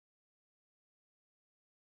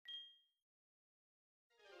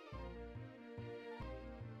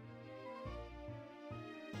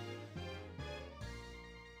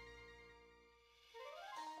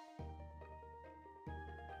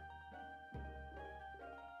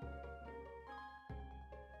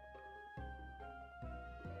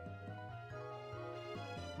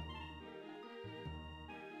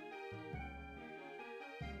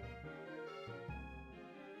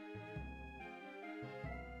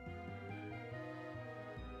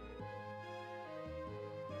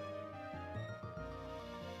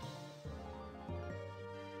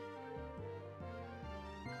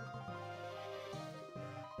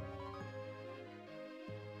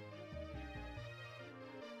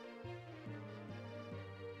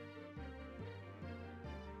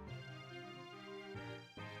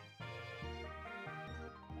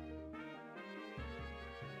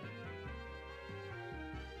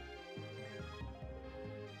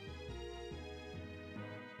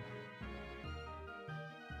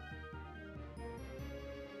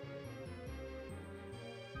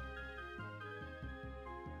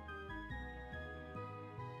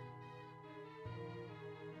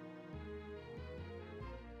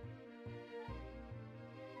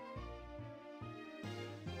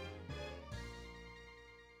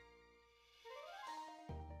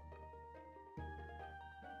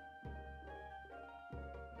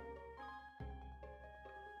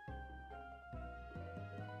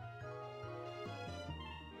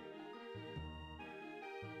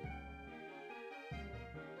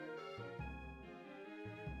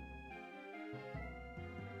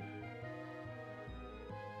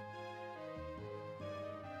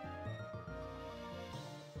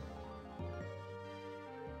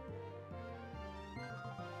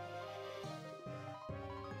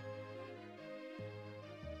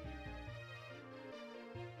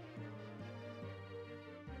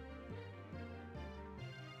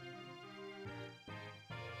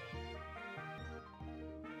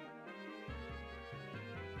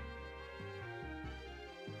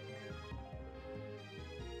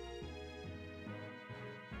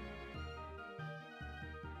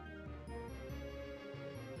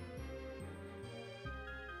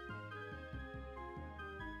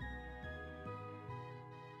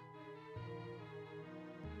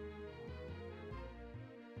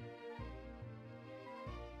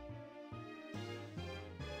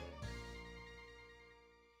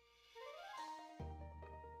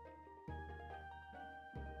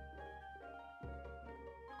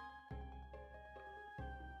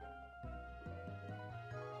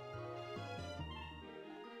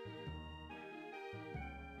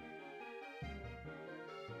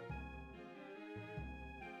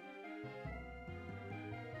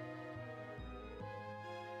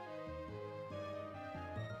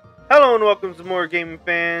Hello and welcome to more gaming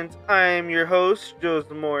fans. I am your host, Joe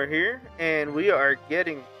Zamora here, and we are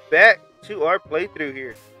getting back to our playthrough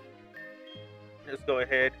here. Let's go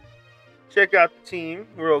ahead, check out the team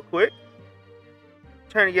real quick.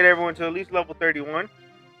 Trying to get everyone to at least level 31.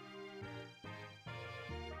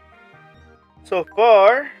 So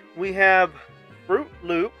far, we have Fruit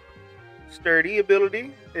Loop, Sturdy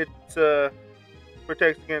ability. It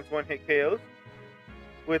protects against one-hit KOs.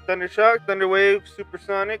 With Thundershock, Thunderwave,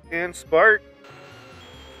 Supersonic, and Spark.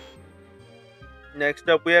 Next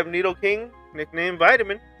up, we have Needle King, nicknamed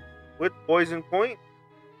Vitamin, with Poison Point.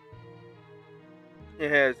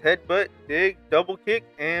 It has Headbutt, Dig, Double Kick,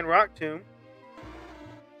 and Rock Tomb.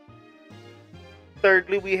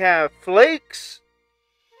 Thirdly, we have Flakes,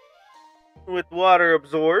 with Water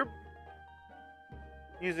Absorb,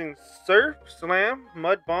 using Surf, Slam,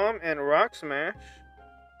 Mud Bomb, and Rock Smash.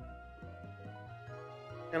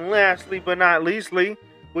 And lastly, but not leastly,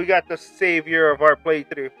 we got the savior of our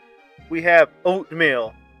playthrough. We have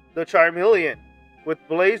Oatmeal, the Charmeleon, with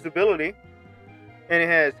Blaze ability. And it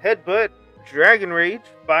has Headbutt, Dragon Rage,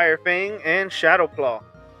 Fire Fang, and Shadow Claw.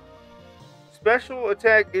 Special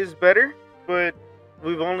attack is better, but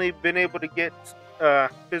we've only been able to get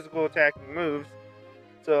physical attacking moves.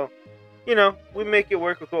 So, we make it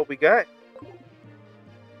work with what we got.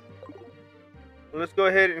 Let's go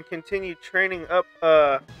ahead and continue training up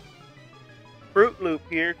Fruit Loop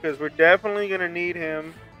here, because we're definitely going to need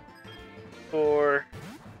him for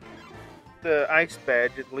the Ice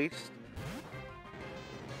Badge at least.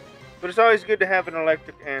 But it's always good to have an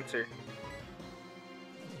electric answer.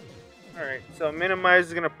 Alright, so Minimize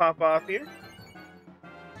is going to pop off here.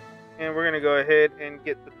 And we're going to go ahead and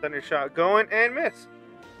get the Thunder Shot going and miss.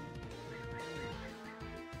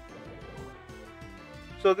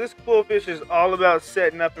 So this Quillfish is all about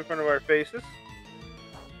setting up in front of our faces.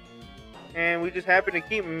 And we just happen to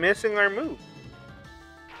keep missing our move.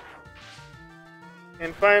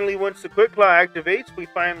 And finally, once the Quick Claw activates, we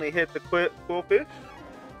finally hit the Quillfish.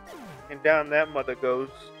 And down that mother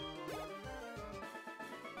goes.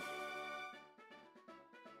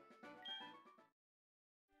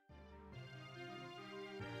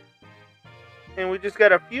 And we just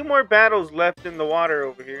got a few more battles left in the water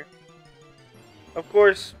over here. Of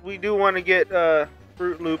course, we do want to get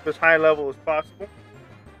Fruit Loop as high level as possible.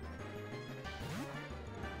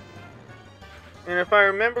 And if I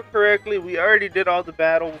remember correctly, we already did all the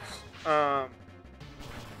battles. What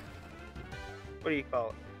do you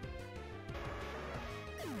call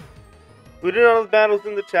it? We did all the battles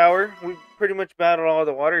in the tower. We pretty much battled all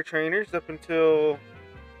the water trainers up until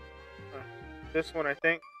this one, I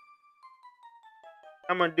think.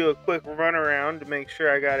 I'm going to do a quick run around to make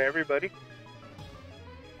sure I got everybody.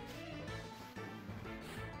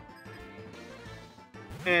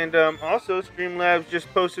 And also, Streamlabs just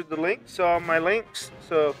posted the links, all my links.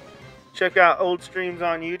 So check out old streams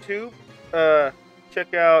on YouTube.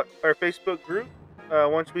 Check out our Facebook group.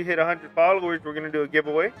 Once we hit 100 followers, we're going to do a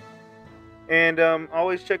giveaway. And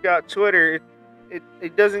always check out Twitter.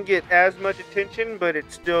 It doesn't get as much attention, but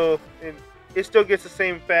it still gets the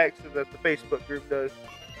same facts that the Facebook group does.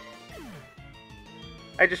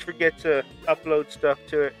 I just forget to upload stuff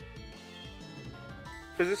to it.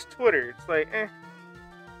 Because it's Twitter. It's like,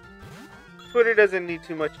 Twitter doesn't need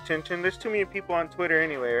too much attention. There's too many people on Twitter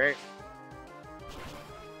anyway, right?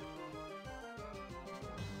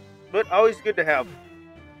 But always good to have.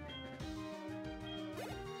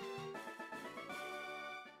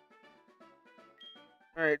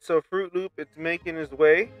 Alright, so Fruit Loop, it's making his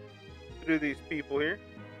way through these people here.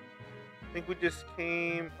 I think we just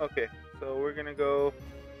came... Okay, so we're gonna go...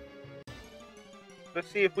 Let's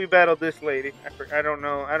see if we battled this lady. I don't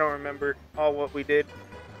know. I don't remember all what we did.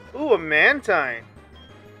 Ooh, a Mantine.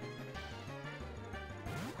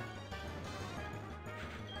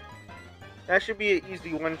 That should be an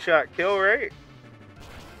easy one-shot kill, right?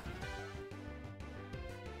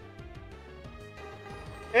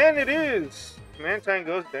 And it is. Mantine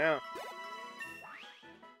goes down.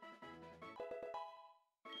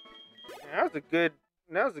 That was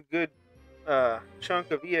a good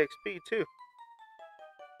chunk of EXP too.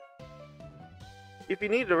 If you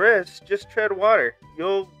need to rest, just tread water.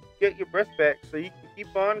 You'll get your breath back so you can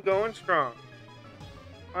keep on going strong.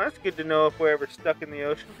 Well, that's good to know if we're ever stuck in the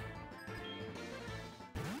ocean.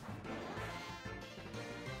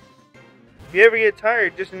 If you ever get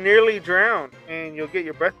tired, just nearly drown and you'll get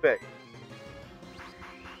your breath back.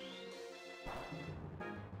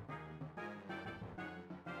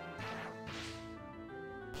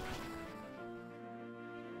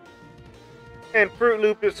 And Fruit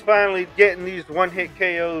Loop is finally getting these one-hit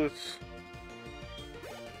KOs.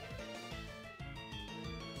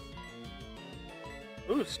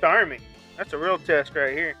 Ooh, Starmie. That's a real test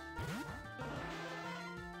right here.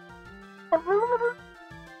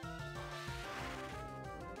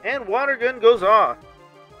 And Water Gun goes off.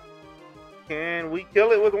 Can we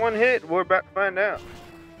kill it with one hit? We're about to find out.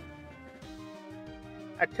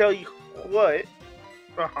 I tell you what.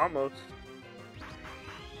 Almost.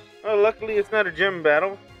 Well, luckily it's not a gym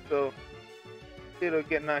battle, so it'll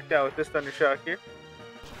get knocked out with this Thunder Shock here.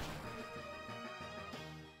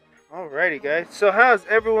 Alrighty, guys. So how's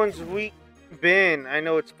everyone's week been? I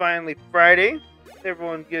know it's finally Friday.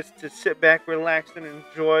 Everyone gets to sit back, relax, and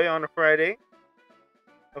enjoy on a Friday.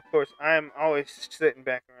 Of course, I'm always sitting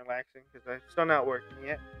back and relaxing because I'm still not working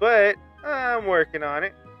yet. But I'm working on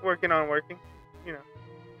it. Working on working. You know.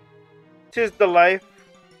 'Tis the life.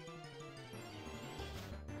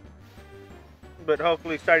 But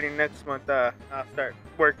hopefully starting next month, I'll start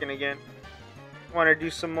working again. Want to do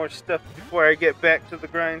some more stuff before I get back to the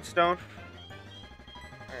grindstone.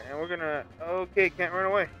 Alright, and we're gonna... Okay, can't run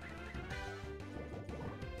away.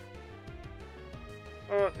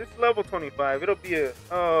 Oh, this is level 25. It'll be a...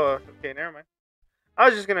 Oh, okay, never mind. I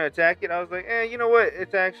was just gonna attack it. I was like, you know what?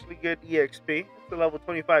 It's actually good EXP. It's a level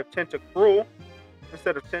 25 Tentacruel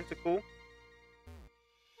instead of Tentacool.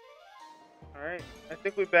 Alright, I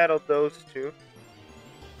think we battled those two.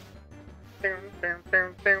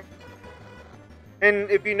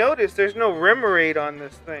 And if you notice, there's no Remoraid on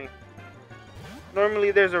this thing. Normally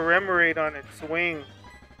there's a Remoraid on its wing.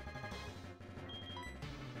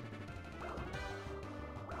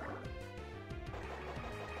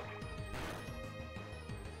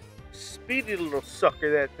 Speedy little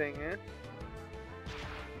sucker that thing is.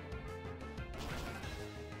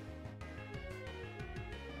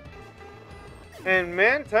 And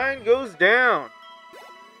Mantine goes down.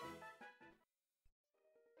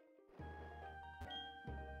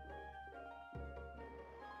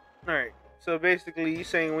 Alright, so basically you're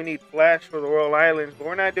saying we need Flash for the Royal Islands, but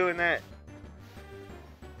we're not doing that.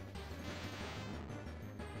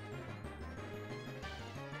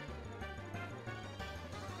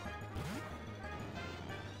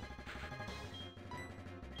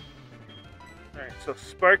 Alright, so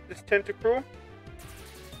spark this Tentacruel.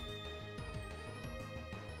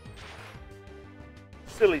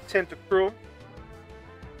 Silly Tentacruel.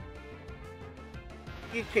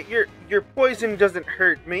 Your poison doesn't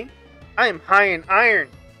hurt me. I am high in iron.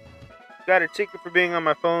 Got a ticket for being on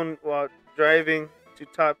my phone while driving to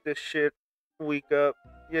top this shit week up.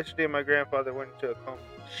 Yesterday my grandfather went into a coma.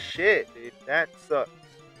 Shit, dude, that sucks.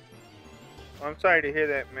 Well, I'm sorry to hear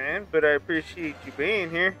that, man, but I appreciate you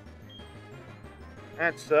being here.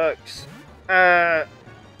 That sucks.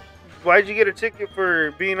 Why'd you get a ticket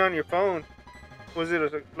for being on your phone? Was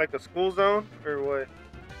it like a school zone or what?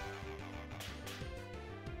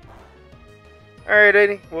 Alright,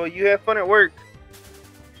 Eddie. Well, you have fun at work.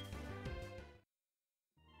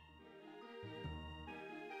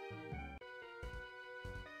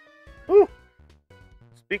 Whew.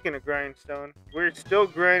 Speaking of grindstone, we're still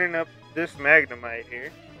grinding up this Magnemite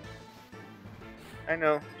here. I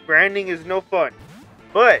know, grinding is no fun,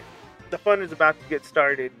 but the fun is about to get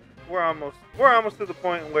started. We're almost to the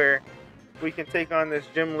point where we can take on this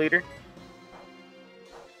gym leader.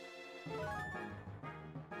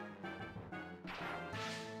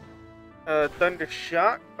 Thunder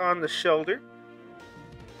Shock on the shoulder.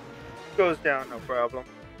 Goes down, no problem.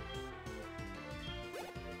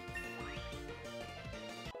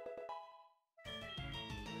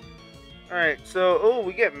 Alright, so,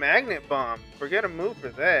 we get Magnet Bomb. Forget a move for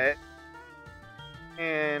that.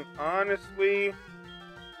 And honestly,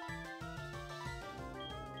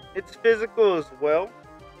 it's physical as well.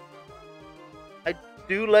 I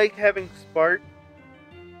do like having Spark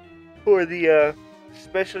for the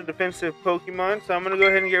special defensive Pokemon, so I'm going to go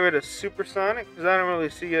ahead and get rid of Supersonic, because I don't really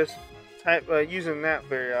see us using that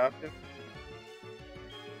very often.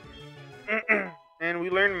 And we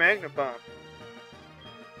learn Magnet Bomb.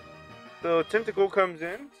 So Tentacle comes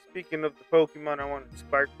in, speaking of the Pokemon I wanted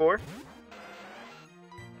Spark for.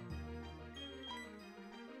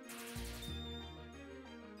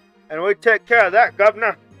 And we take care of that,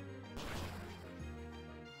 Governor.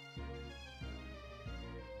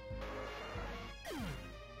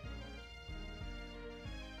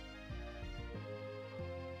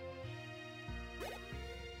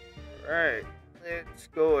 Alright, let's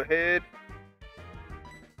go ahead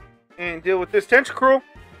and deal with this Tentacruel.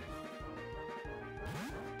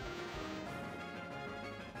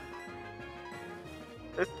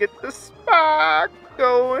 Let's get the spark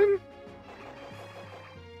going.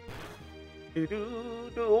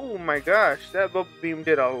 Oh my gosh, that Bubble Beam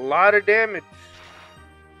did a lot of damage.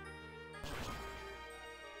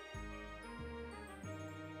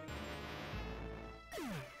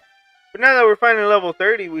 But now that we're finally level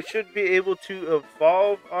 30, we should be able to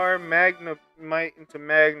evolve our Magnemite into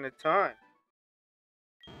Magneton.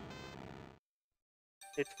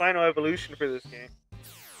 Its final evolution for this game.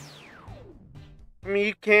 I mean,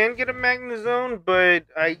 you can get a Magnezone, but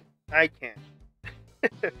I can't.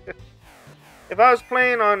 If I was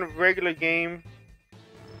playing on a regular game,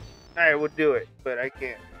 I would do it, but I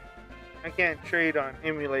can't. I can't trade on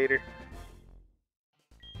emulator.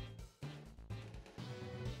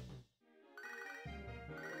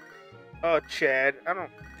 Oh, Chad. I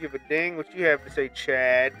don't give a dang what you have to say,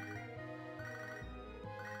 Chad.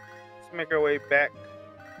 Let's make our way back.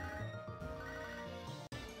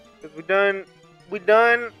 Because we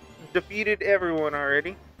done defeated everyone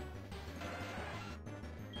already.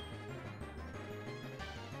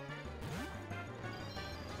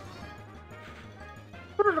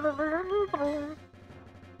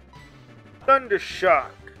 Thunder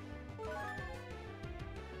Shock.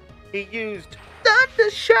 He used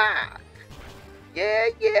Thunder Shock. Yeah,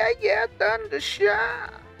 Thunder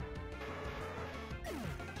Shock.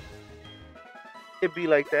 It'd be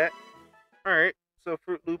like that. Alright, so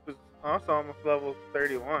Fruit Loop is also almost level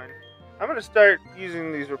 31. I'm gonna start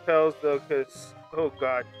using these repels though, because, oh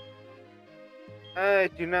god. I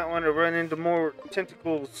do not want to run into more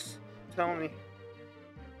tentacles. Tell me.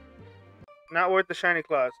 Not worth the shiny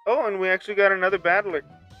claws. Oh, and we actually got another battler.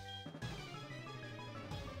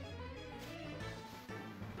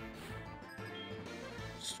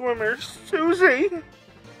 Swimmer Susie.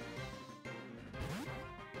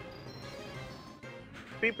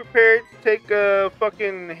 Be prepared to take a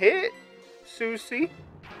fucking hit, Susie.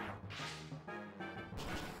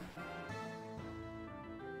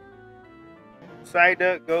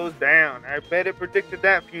 Psyduck goes down. I bet it predicted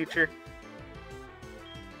that future.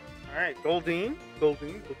 Alright, Goldeen.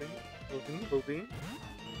 Goldeen.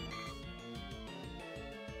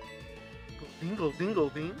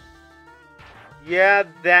 Yeah,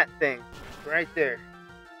 that thing. Right there.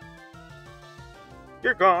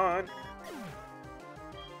 You're gone.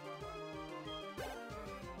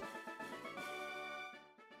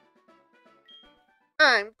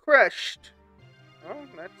 I'm crushed. Oh,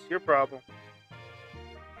 that's your problem.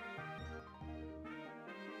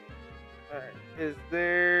 Alright, is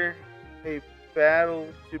there a battle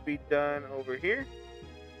to be done over here?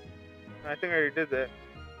 I think I already did that.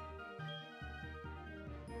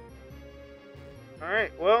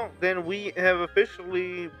 Alright, well, then we have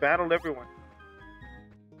officially battled everyone.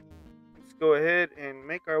 Let's go ahead and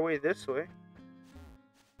make our way this way.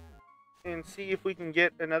 And see if we can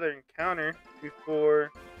get another encounter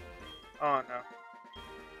before... Oh, no.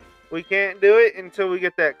 We can't do it until we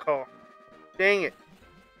get that call. Dang it.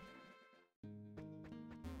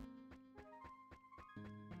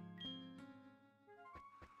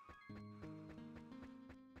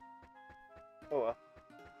 Oh well.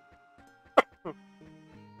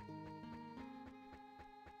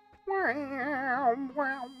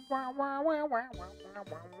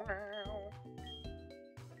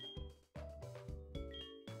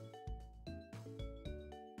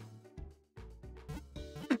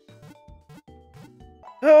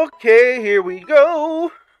 Okay, here we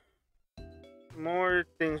go. More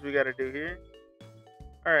things we gotta do here.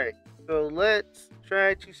 Alright, so let's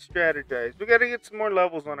try to strategize. We gotta get some more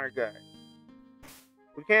levels on our guy.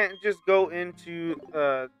 We can't just go into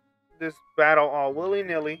this battle all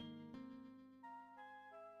willy-nilly.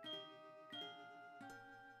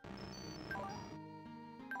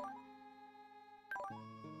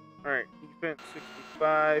 Alright, defense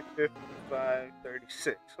 65, 55,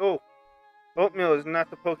 36. Oh, Oatmeal is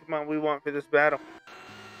not the Pokemon we want for this battle.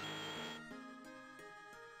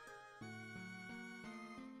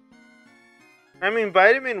 I mean,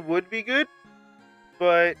 Vitamin would be good,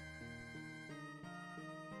 but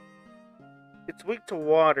it's weak to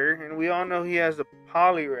water, and we all know he has a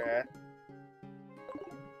Poliwrath.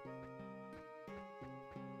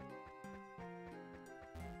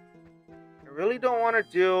 I really don't want to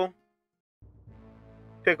deal...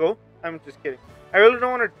 Pickle. I'm just kidding. I really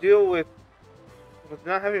don't want to deal with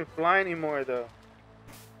not having fly anymore, though.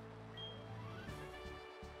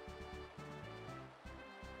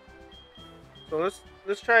 So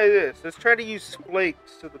let's try this. Let's try to use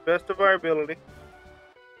Flakes to the best of our ability.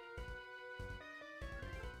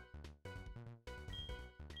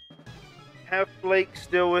 Have Flakes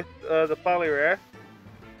still with the Poliwrath.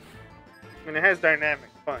 I mean, it has Dynamic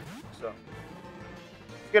Punch, so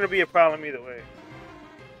it's gonna be a problem either way.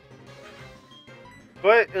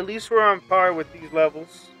 But at least we're on par with these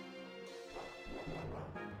levels.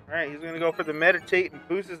 Alright, he's gonna go for the Meditate and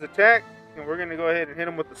boost his attack, and we're gonna go ahead and hit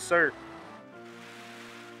him with the Surf.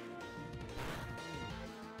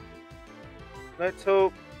 Let's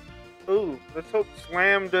hope. Ooh, let's hope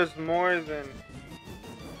Slam does more than.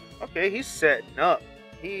 Okay, he's setting up.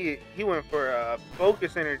 He went for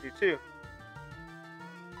focus energy too.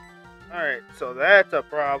 All right, so that's a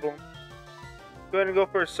problem. Go ahead and go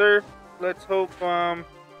for a surf. Let's hope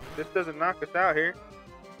this doesn't knock us out here.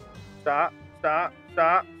 Stop! Stop!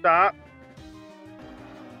 Stop! Stop!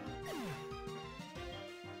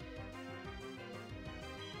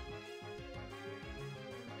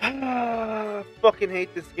 Fucking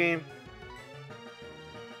hate this game.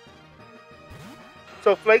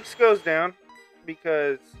 So Flakes goes down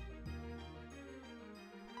because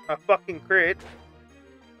a fucking crit.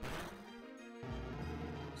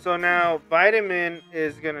 So now Vitamin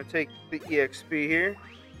is gonna take the EXP here.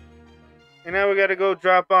 And now we gotta go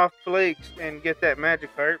drop off Flakes and get that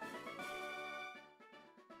Magikarp.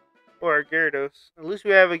 Or a Gyarados. At least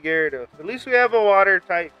we have a Gyarados. At least we have a water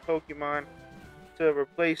type Pokemon to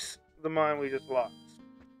replace the mon we just lost.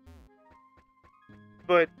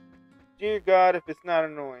 But dear God, if it's not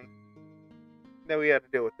annoying that we had to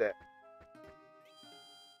deal with that.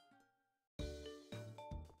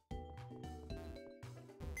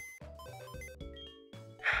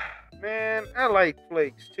 Man, I like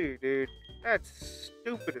Flakes too, dude. That's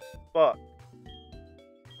stupid as fuck.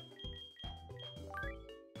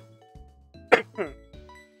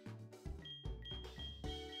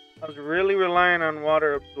 I was really relying on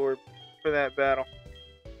Water Absorb for that battle.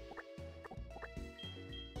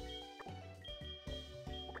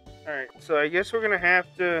 Alright, so I guess we're gonna have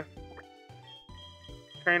to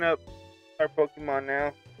train up our Pokemon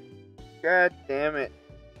now. God damn it.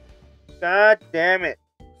 God damn it.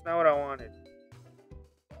 That's not what I wanted.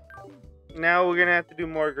 Now we're gonna have to do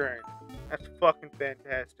more grind. That's fucking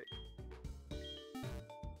fantastic.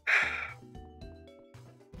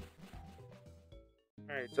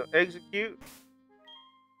 Alright, so execute.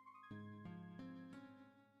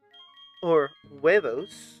 Or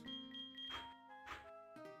huevos.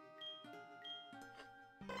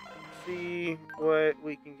 See what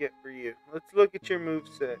we can get for you. Let's look at your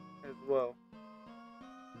moveset as well.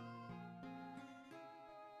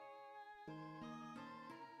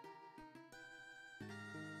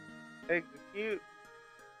 Execute.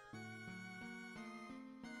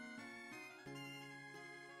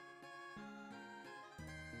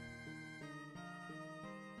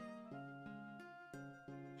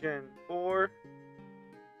 Gen 4.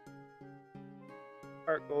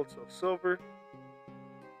 HeartGold, so silver.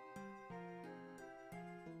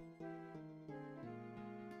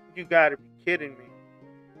 You gotta be kidding me.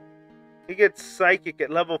 He gets Psychic at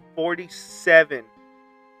level 47.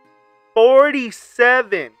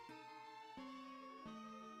 47!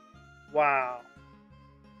 Wow.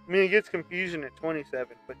 I mean, he gets Confusion at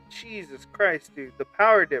 27, but Jesus Christ, dude, the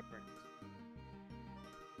power difference.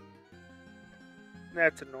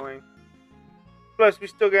 That's annoying. Plus, we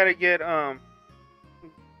still gotta get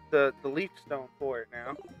the Leaf Stone for it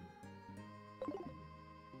now.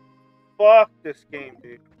 Fuck this game,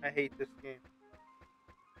 dude. I hate this game.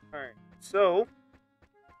 Alright, so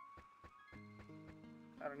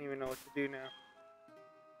I don't even know what to do now.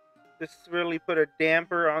 This really put a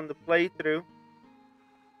damper on the playthrough.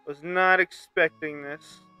 Was not expecting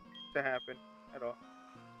this to happen at all.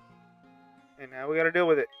 And now we gotta deal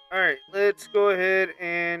with it. Alright, let's go ahead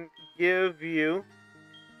and give you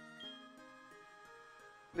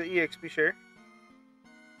the EXP share.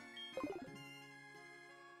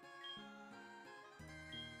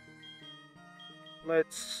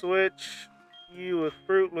 Let's switch you with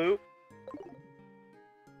Fruit Loop.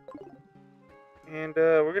 And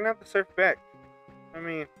we're gonna have to surf back. I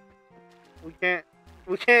mean, we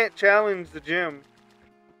can't challenge the gym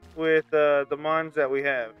with the mons that we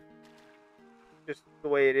have. Just the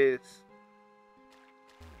way it is.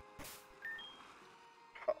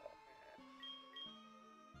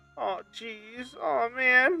 Oh jeez. Oh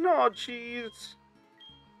man. Oh jeez.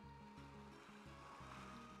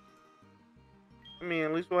 I mean,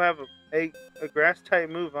 at least we'll have a grass type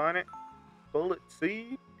move on it. Bullet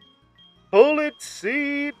Seed. Bullet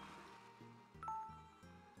Seed.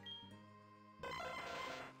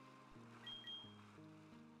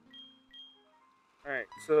 Alright,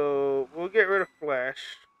 so we'll get rid of Flash.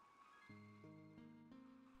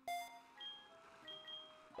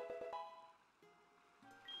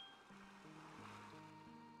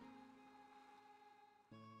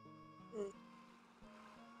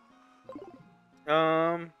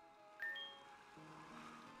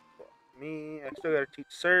 Me, I still gotta teach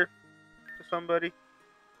Surf to somebody.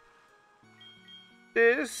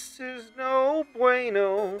 This is no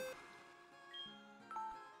bueno.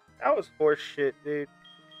 That was horse shit, dude.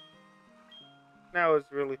 That was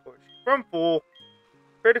really fortunate. From full.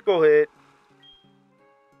 Critical hit.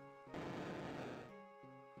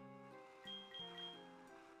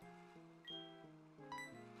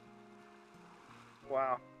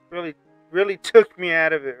 Wow. Really took me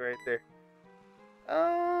out of it right there.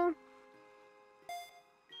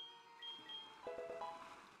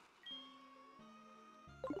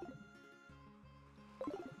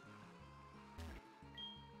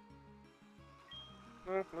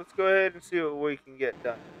 Well, let's go ahead and see what we can get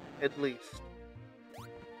done. At least.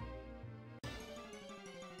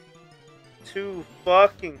 2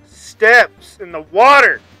 fucking steps in the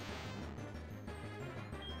water!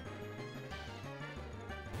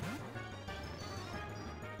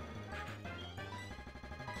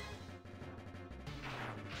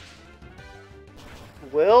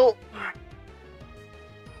 Well...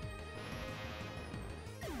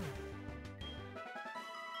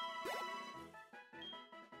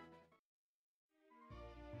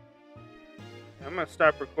 I'm gonna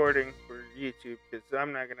stop recording for YouTube because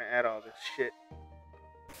I'm not gonna add all this shit.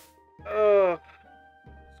 Oh,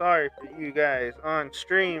 sorry for you guys on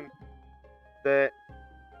stream that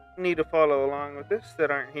need to follow along with this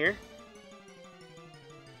that aren't here.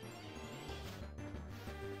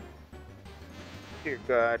 Dear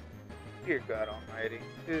God Almighty.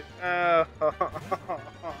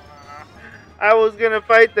 I was gonna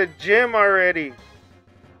fight the gym already.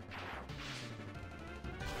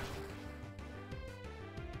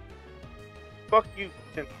 Fuck you,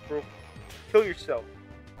 Tentacle. Kill yourself.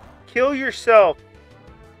 Kill yourself.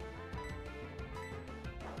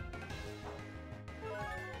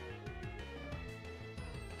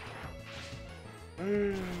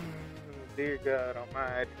 Dear God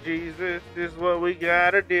Almighty, Jesus, this is what we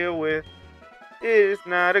gotta deal with. It is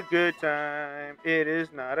not a good time. It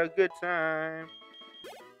is not a good time.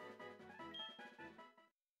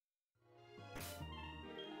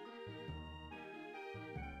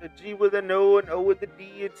 A G with an O, an O with a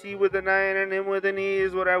D, a T with an I, and an M with an E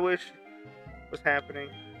is what I wish was happening.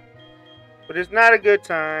 But it's not a good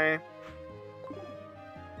time.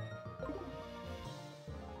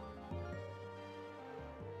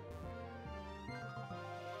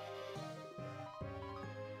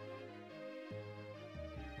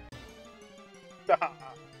 Stop.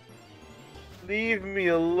 Leave me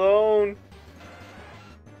alone.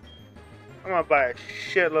 I'm gonna buy a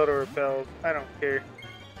shitload of repels. I don't care.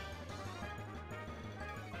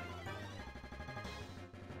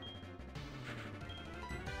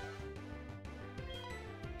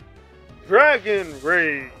 Dragon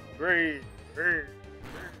Rage.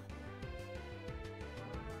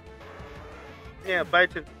 Yeah, buy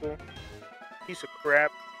Tentacle. Piece of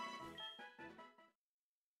crap.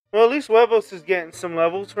 Well, at least Webos is getting some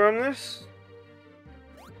levels from this.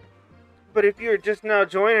 But if you're just now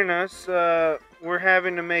joining us, we're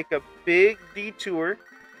having to make a big detour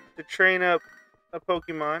to train up a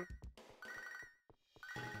Pokemon.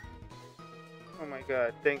 Oh my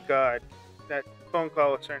god, thank God. That phone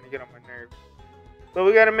call was starting to get on my nerves. But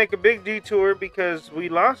we gotta make a big detour because we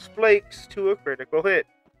lost Flakes to a critical hit.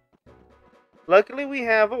 Luckily, we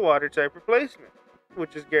have a water type replacement,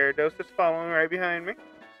 which is Gyarados that's following right behind me.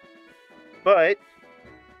 But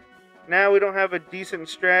now we don't have a decent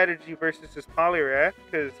strategy versus this Poliwrath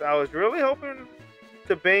because I was really hoping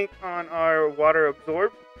to bank on our water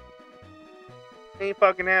absorb. Ain't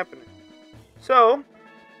fucking happening. So,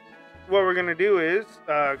 what we're gonna do is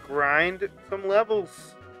grind some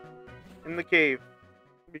levels in the cave.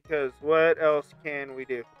 Because what else can we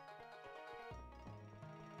do?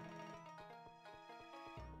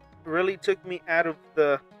 Really took me out of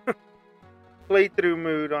the playthrough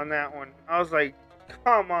mood on that one. I was like,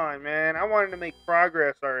 come on, man. I wanted to make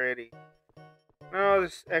progress already. No,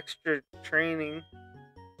 this extra training.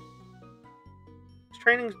 This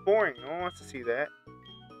training's boring. No one wants to see that.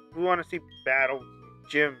 We want to see battles,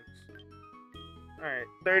 gyms. Alright,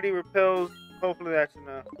 30 repels. Hopefully that's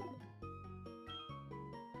enough.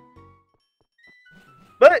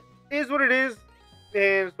 But, it is what it is.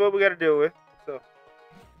 And it's what we gotta deal with. So,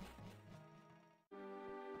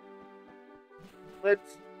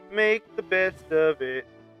 let's make the best of it.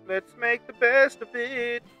 Let's make the best of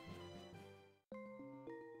it.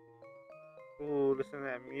 Ooh, listen to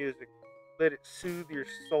that music. Let it soothe your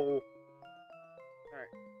soul. Alright,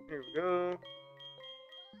 here we go.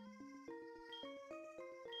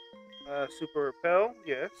 Super Repel,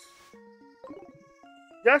 yes.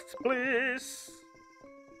 Yes, please.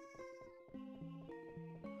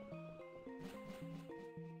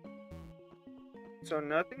 So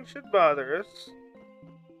nothing should bother us.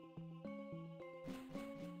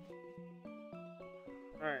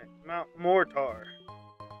 Alright, Mount Mortar.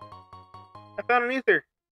 found an ether.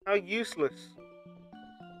 How useless.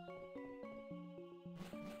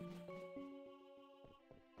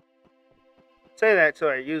 Say that till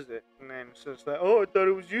I use it, and then it's just like, oh, I thought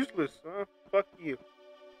it was useless. Oh, fuck you.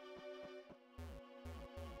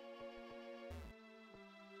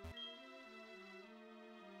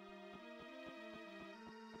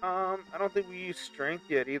 I don't think we use strength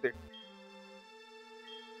yet either.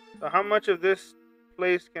 So how much of this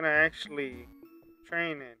place can I actually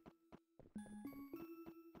train in?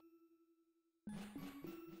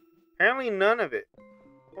 Apparently none of it.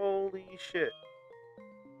 Holy shit.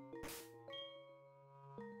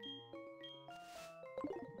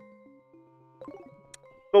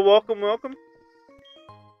 But welcome, welcome.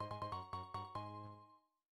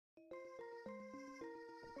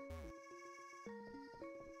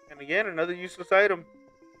 And again, another useless item.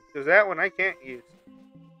 Because that one I can't use.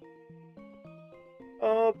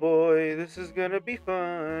 Oh boy, this is gonna be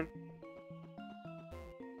fun.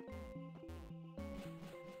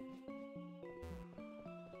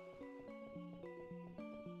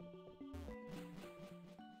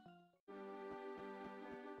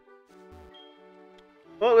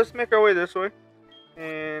 Well, let's make our way this way.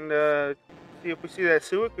 And see if we see that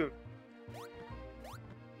Suicune.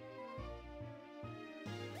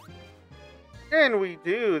 And we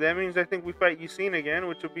do. That means I think we fight Yucine again,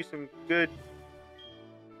 which will be some good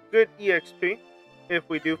EXP if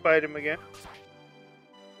we do fight him again.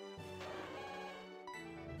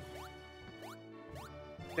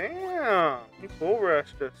 Damn, he full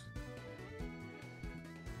rushed us.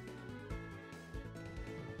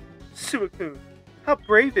 Suicune, how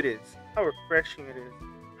brave it is, how refreshing it is,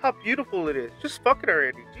 how beautiful it is. Just fuck it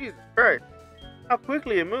already, Jesus Christ. How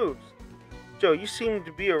quickly it moves. Joe, you seem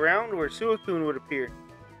to be around where Suicune would appear.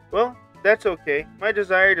 Well, that's okay. My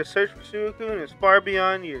desire to search for Suicune is far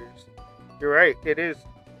beyond yours. You're right, it is.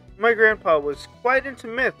 My grandpa was quite into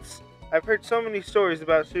myths. I've heard so many stories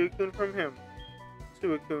about Suicune from him.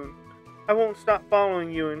 Suicune, I won't stop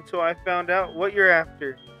following you until I found out what you're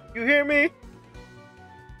after. You hear me?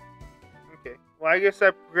 Okay, well I guess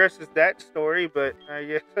that progresses that story, but I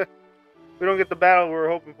guess we don't get the battle we were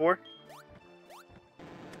hoping for.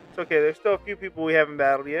 It's okay, there's still a few people we haven't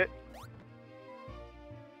battled yet.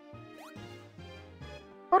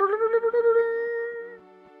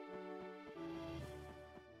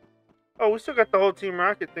 Oh, we still got the whole Team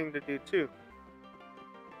Rocket thing to do too.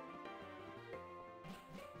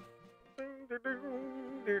 So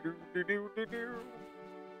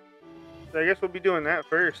I guess we'll be doing that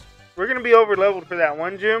first. We're going to be over leveled for that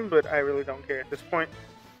one gym, but I really don't care at this point.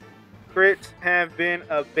 Crits have been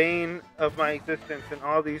a bane of my existence in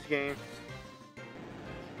all these games.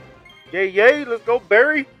 Yay, yay, let's go,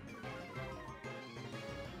 Barry!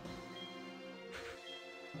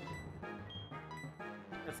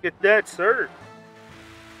 Let's get that, sir.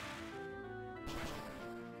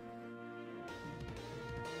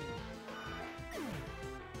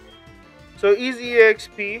 So easy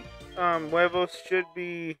XP. Huevos should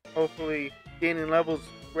be hopefully gaining levels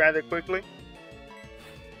rather quickly.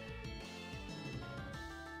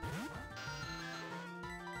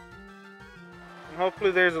 And hopefully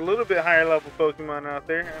there's a little bit higher level Pokemon out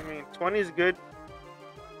there. I mean, 20 is good,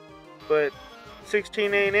 but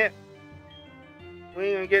 16 ain't it. We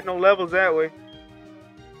ain't gonna get no levels that way.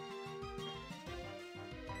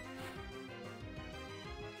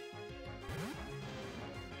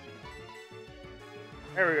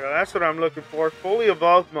 There we go, that's what I'm looking for. Fully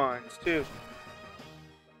evolved mons, too.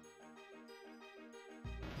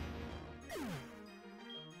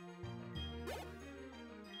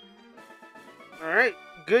 Alright,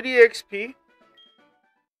 good EXP.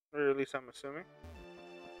 Or at least I'm assuming.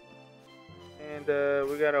 And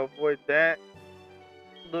we gotta avoid that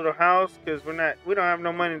little house because we don't have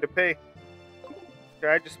no money to pay. Okay,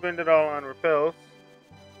 I just spend it all on repels.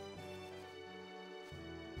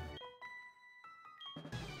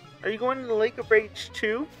 Are you going to the Lake of Rage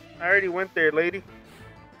 2? I already went there, lady.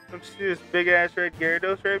 Don't you see this big ass red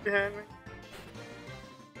Gyarados right behind me?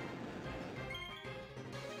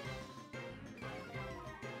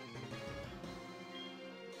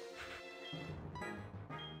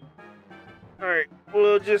 Alright,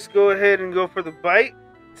 we'll just go ahead and go for the bite.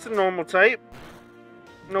 It's a normal type.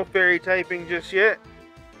 No fairy typing just yet.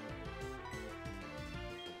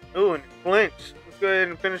 Ooh, and flinch. Let's go ahead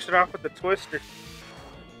and finish it off with the Twister.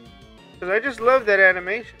 Because I just love that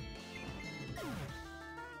animation.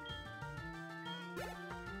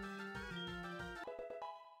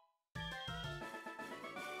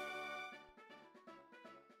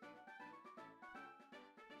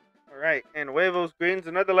 Alright, and Huevos gains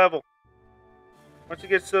another level. Once it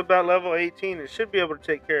gets to about level 18, it should be able to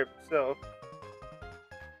take care of itself.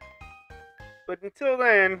 But until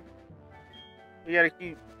then, we gotta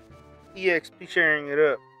keep EXP sharing it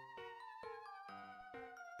up.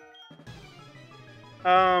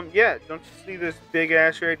 Yeah, don't you see this big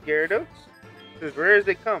ass red Gyarados? It's as rare as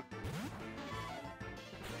they come.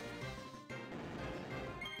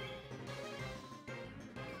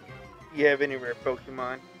 You have any rare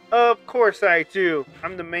Pokemon? Of course I do.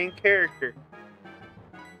 I'm the main character.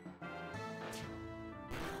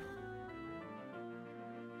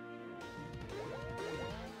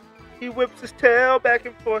 He whips his tail back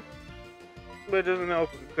and forth. But it doesn't help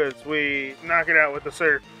him because we knock it out with the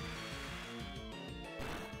surf.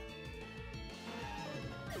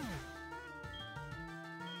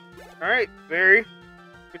 Alright, very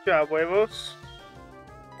good job, Huevos.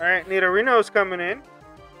 Alright, Nidorino's coming in.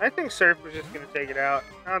 I think Surf was just going to take it out.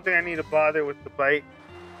 I don't think I need to bother with the bite.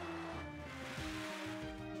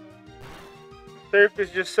 Surf is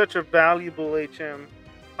just such a valuable HM.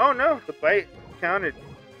 Oh no, the bite counted.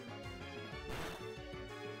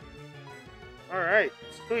 Alright,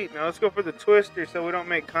 sweet. Now let's go for the Twister so we don't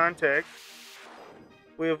make contact.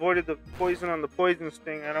 We avoided the poison on the poison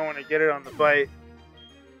sting. I don't want to get it on the bite.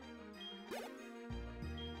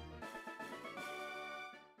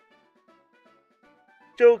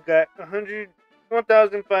 Joe got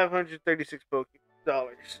 1,536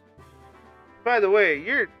 dollars. By the way,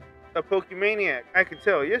 you're a Pokemaniac. I can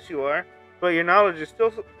tell. Yes, you are. But your knowledge is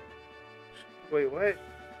still... Wait, what?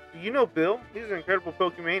 Do you know Bill? He's an incredible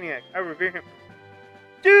Pokemaniac. I revere him.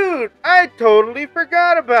 Dude, I totally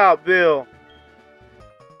forgot about Bill.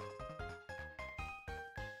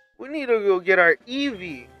 We need to go get our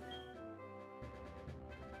Eevee.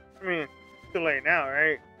 I mean, it's too late now,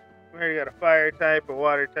 right? We already got a fire type, a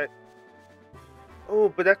water type. Oh,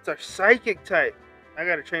 but that's our psychic type. I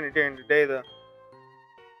gotta train it during the day, though.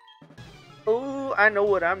 Oh, I know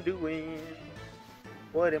what I'm doing.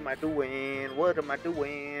 What am I doing? What am I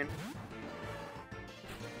doing?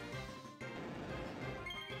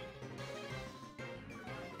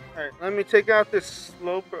 Alright, let me take out this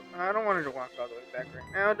slow... I don't want her to walk all the way back right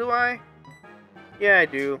now, do I? Yeah, I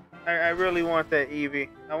do. I really want that Eevee.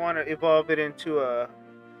 I want to evolve it into a...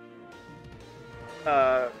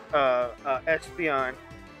 Espeon.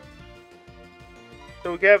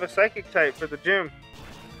 So we can have a psychic type for the gym.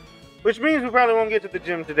 Which means we probably won't get to the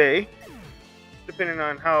gym today. Depending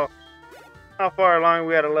on how far along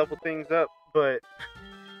we gotta level things up. But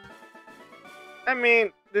I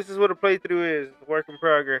mean, this is what a playthrough is. Work in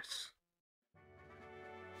progress.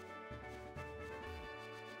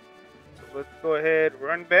 So let's go ahead,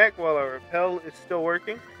 run back while our repel is still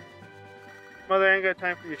working. Mother, I ain't got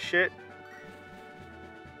time for your shit.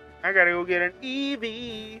 I gotta go get an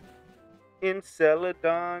Eevee in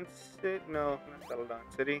Celadon City. No, not Celadon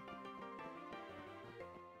City.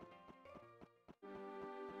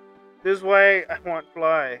 This is why I want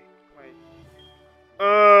Fly. Like,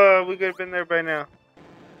 we could have been there by now.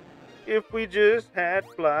 If we just had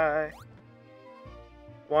Fly.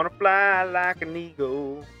 Wanna fly like an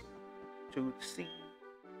eagle to the sea.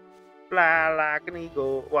 Fly like an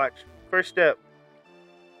eagle. Watch. First step.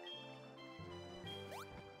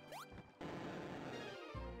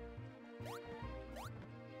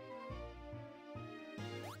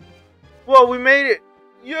 Whoa, we made it!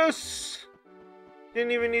 Yes!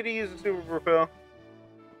 Didn't even need to use the super propel.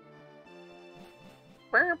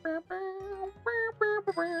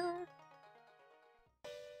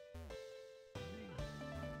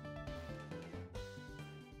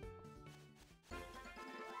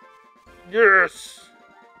 Yes!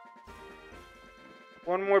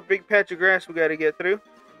 One more big patch of grass we gotta get through.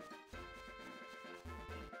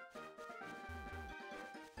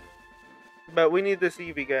 But we need this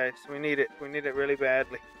Eevee, guys. We need it. We need it really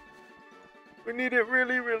badly. We need it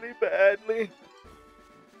really, really badly.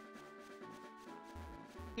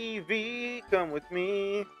 Eevee, come with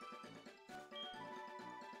me.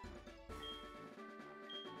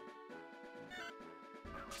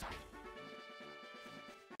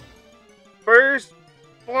 First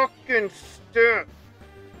fucking step.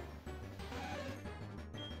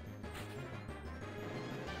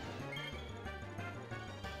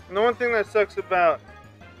 And the one thing that sucks about...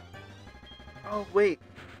 Oh, wait.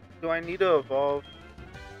 Do I need to evolve?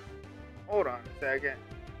 Hold on a second.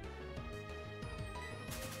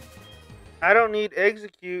 I don't need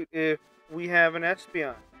Execute if we have an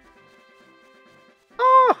Espeon.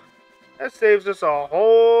 Oh! That saves us a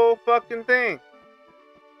whole fucking thing.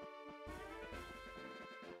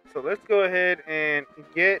 So let's go ahead and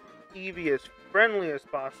get Eevee as friendly as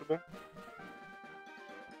possible.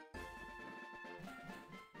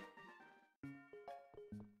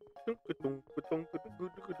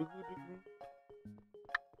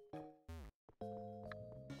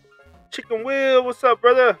 Chicken Will, what's up,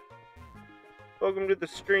 brother? Welcome to the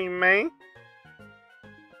stream, man.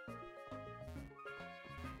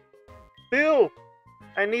 Bill,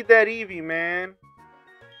 I need that Eevee, man.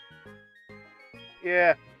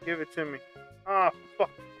 Yeah, give it to me. Ah, oh,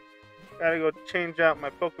 fuck. Gotta go change out my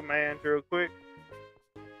Pokemon real quick.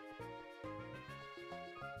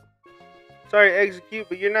 Sorry, Execute,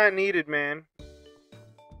 but you're not needed, man.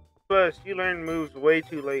 Plus, you learn moves way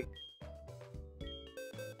too late.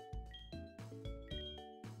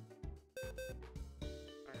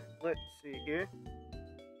 Alright, let's see here.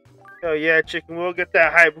 Oh yeah, Chicken, we'll get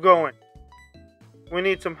that hype going. We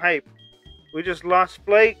need some hype. We just lost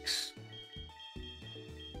Flakes.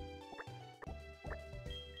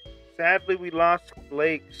 Sadly, we lost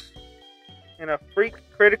Flakes in a freak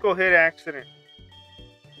critical hit accident.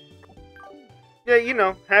 Yeah, you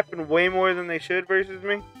know, happened way more than they should versus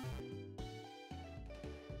me.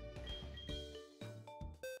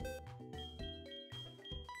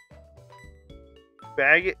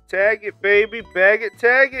 Bag it, tag it, baby. Bag it,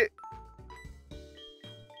 tag it.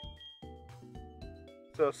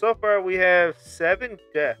 So far we have 7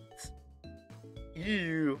 deaths.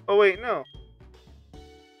 Ew. Oh, wait, no.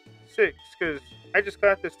 6, because I just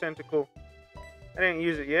got this tentacle. I didn't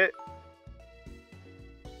use it yet.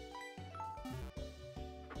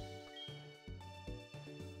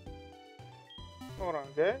 Hold on,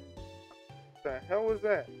 guys. What the hell was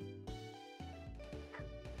that?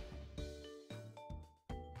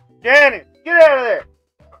 Janet, get out of there!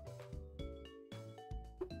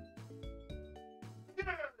 Get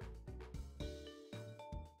out of there!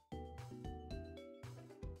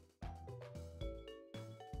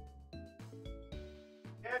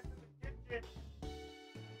 Get to the kitchen.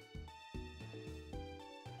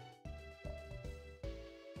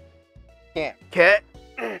 Damn cat.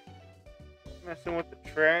 Messing with the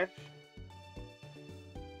trash.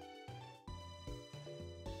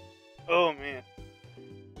 Oh man.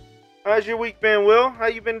 How's your week been, Will? How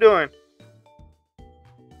you been doing?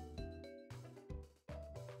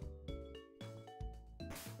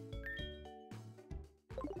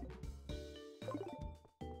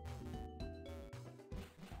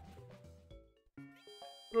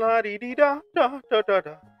 La dee dee da da da da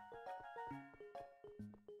da.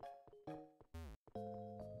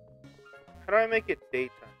 How do I make it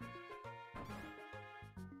daytime?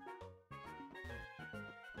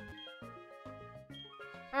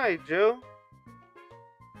 Hi, Joe.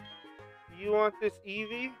 Do you want this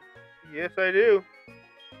Eevee? Yes, I do.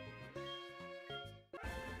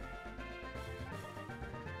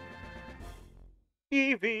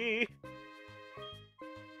 Eevee.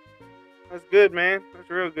 That's good, man. That's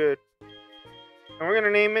real good. And we're gonna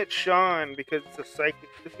name it Sean because it's a psychic.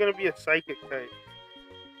 It's gonna be a psychic type.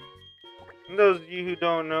 And those of you who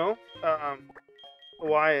don't know,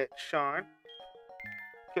 why it's Sean.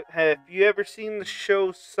 Have you ever seen the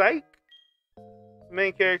show Psych? The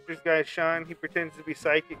main character's guy Sean. He pretends to be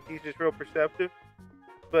psychic. He's just real perceptive.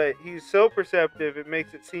 But he's so perceptive, it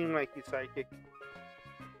makes it seem like he's psychic.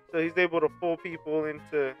 So he's able to fool people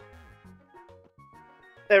into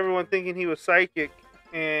everyone thinking he was psychic.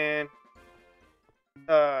 And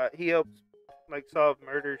he helps like solve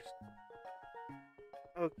murders.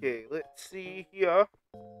 Okay, let's see here.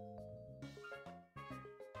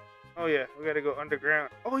 Oh yeah, we gotta go underground.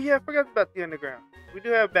 Oh yeah, I forgot about the underground. We do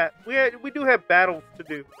have we do have battles to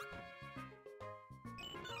do.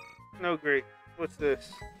 No, great. What's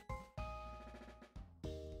this?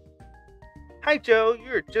 Hi Joe,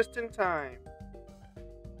 you're just in time.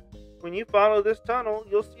 When you follow this tunnel,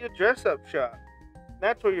 you'll see a dress-up shop.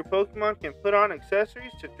 That's where your Pokemon can put on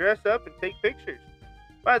accessories to dress up and take pictures.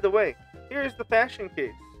 By the way, here is the fashion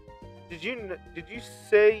case. Did you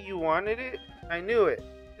say you wanted it? I knew it.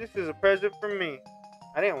 This is a present from me.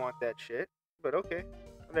 I didn't want that shit, but okay,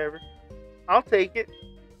 whatever. I'll take it.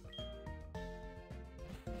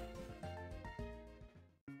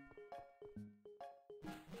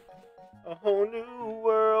 A whole new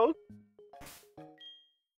world.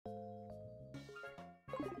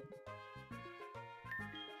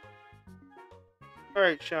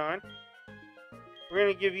 Alright, Sean. We're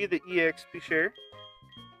going to give you the EXP share.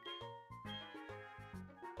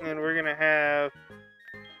 And we're going to have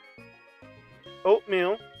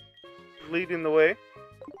Oatmeal leading the way.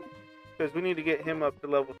 Because we need to get him up to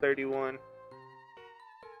level 31.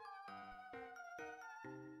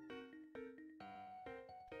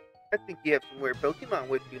 I think you have some weird Pokemon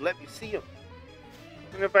with you. Let me see them.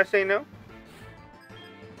 And if I say no?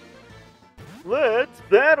 Let's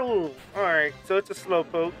battle! Alright, so it's a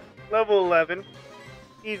Slowpoke. Level 11.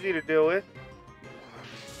 Easy to deal with.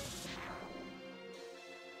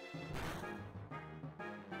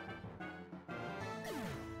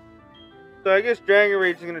 So I guess Dragon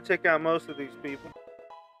Rage is going to take out most of these people.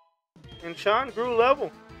 And Sean grew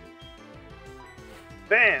level.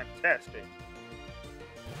 Fantastic.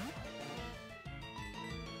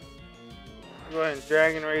 Go ahead and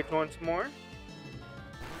Dragon Rage once more.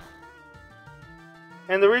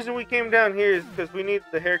 And the reason we came down here is because we need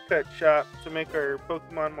the haircut shop to make our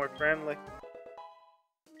Pokemon more friendly.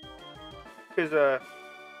 Because the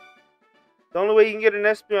only way you can get an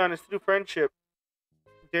Espeon is through friendship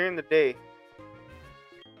during the day.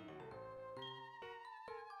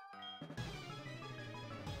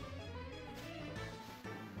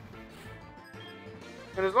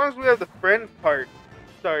 And as long as we have the friend part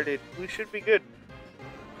started, we should be good.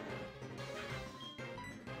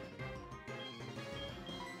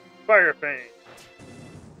 Fire Fang.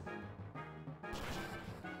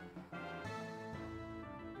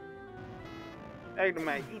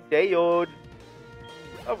 Magnemite, you day old.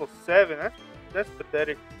 Level 7, that's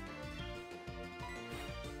pathetic.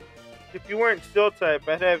 If you weren't Steel type,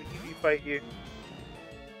 I'd have Eevee fight you.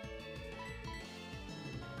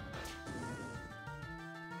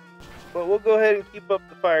 But we'll go ahead and keep up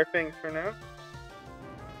the Fire Fangs for now.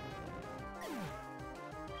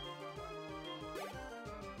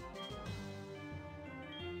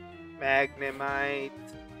 Magnemite.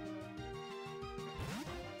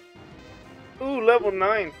 Ooh, level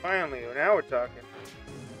 9, finally. Now we're talking.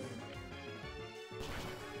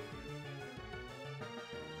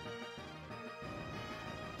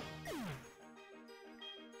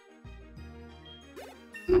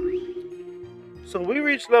 So we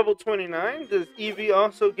reached level 29. Does Eevee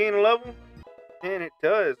also gain a level? And it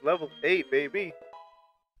does. Level 8, baby.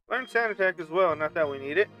 Learn Sand Attack as well. Not that we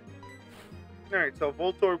need it. Alright, so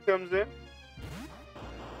Voltorb comes in.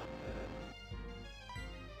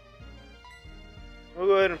 We'll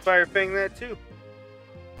go ahead and Fire Fang that too.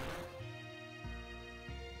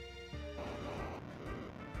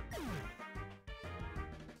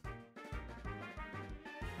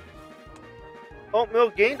 Oatmeal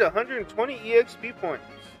gained 120 EXP points.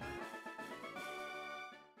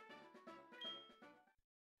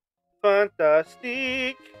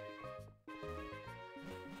 Fantastic.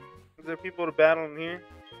 Is there people to battle in here?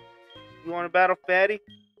 You want to battle Fatty?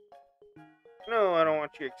 No, I don't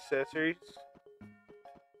want your accessories.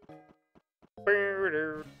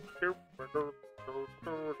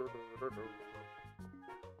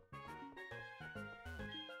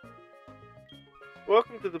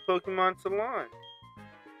 Welcome to the Pokemon Salon.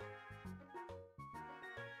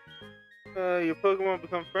 Your Pokemon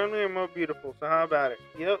become friendlier and more beautiful, so how about it?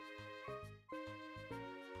 Yep.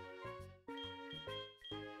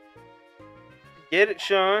 Get it,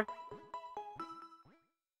 Sean.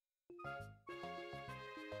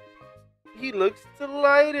 He looks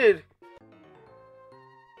delighted.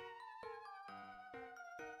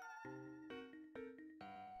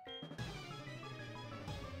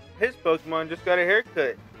 His Pokemon just got a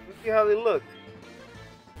haircut. Let's see how they look.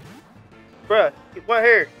 Bruh, what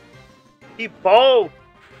hair? He bald.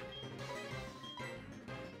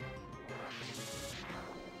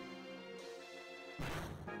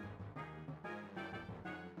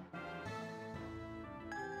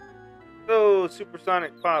 Oh,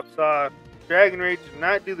 Supersonic pops off. Dragon Rage did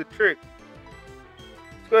not do the trick.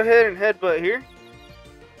 Let's go ahead and headbutt here.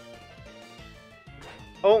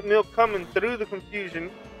 Oatmeal coming through the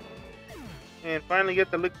confusion. And finally get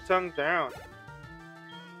the lick tongue down.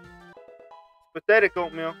 It's pathetic,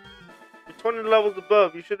 Oatmeal. You're 20 levels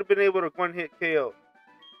above. You should have been able to one-hit KO.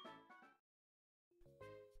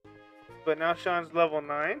 But now Sean's level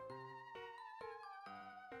 9.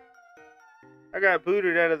 I got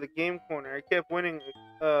booted out of the game corner. I kept winning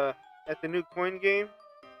at the new coin game.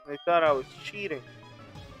 They thought I was cheating.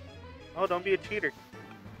 Oh, don't be a cheater.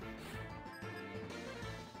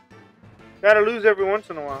 Gotta lose every once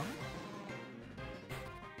in a while.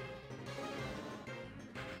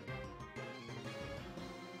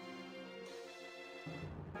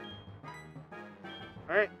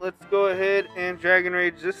 Alright, let's go ahead and Dragon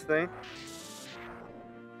Rage this thing.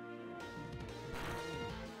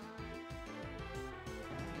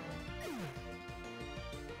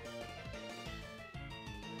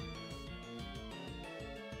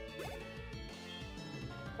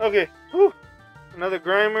 Okay, whew. Another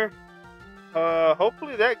Grimer.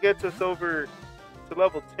 Hopefully that gets us over to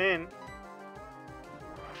level 10.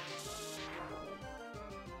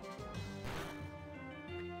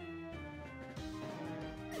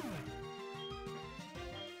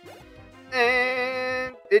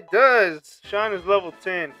 And it does. Sean is level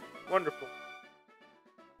 10. Wonderful.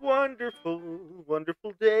 Wonderful,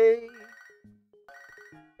 wonderful day.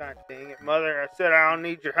 God dang it, Mother. I said I don't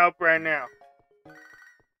need your help right now.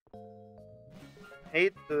 I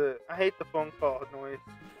hate the phone call noise.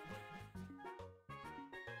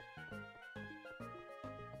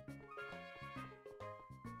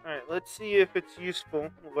 Alright, let's see if it's useful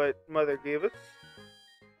what Mother gave us.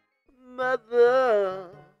 Mother!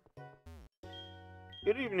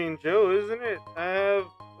 Good evening, Joe, isn't it? I have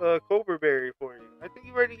a cobra berry for you. I think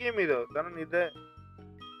you already gave me those. I don't need that.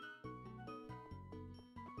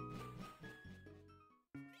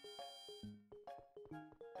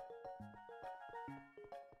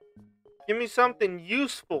 Give me something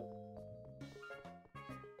useful.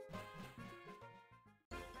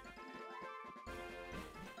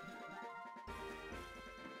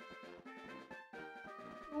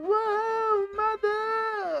 Whoa,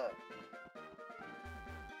 Mother!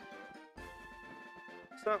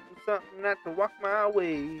 Something not to walk my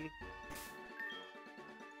way.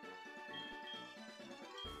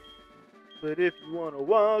 But if you want to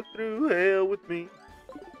walk through hell with me,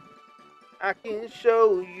 I can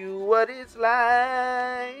show you what it's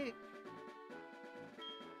like.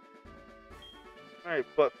 Alright,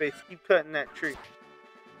 buttface, keep cutting that tree.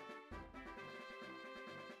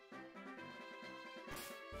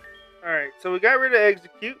 Alright, so we got rid of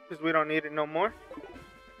execute because we don't need it no more.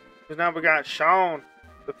 Because now we got Sean,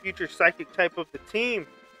 the future psychic type of the team.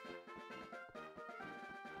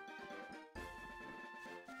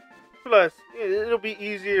 Plus, it'll be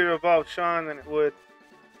easier to evolve Sean than it would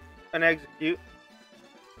an execute.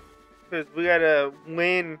 Because we gotta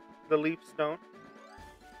win the Leaf Stone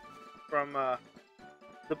from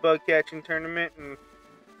the bug catching tournament, and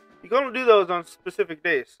you can only do those on specific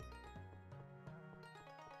days.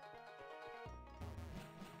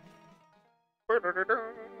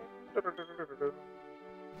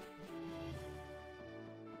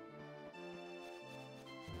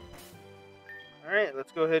 Alright,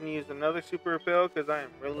 let's go ahead and use another Super Repel because I am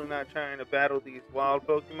really not trying to battle these wild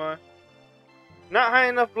Pokemon. Not high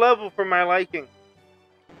enough level for my liking.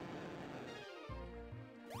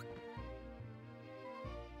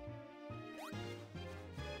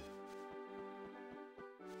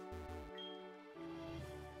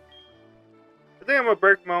 I think I'm gonna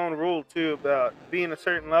break my own rule too about being a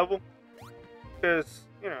certain level. Because,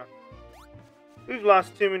 you know, we've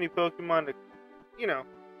lost too many Pokemon to, you know,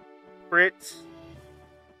 crits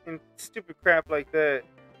and stupid crap like that.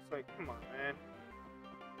 It's like, come on, man.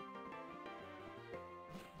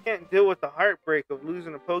 Can't deal with the heartbreak of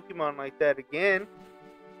losing a Pokemon like that again.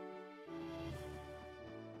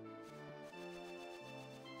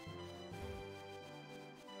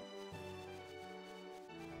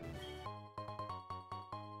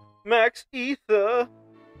 Max Ether.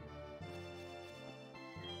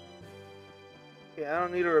 Okay, I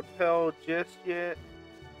don't need a repel just yet.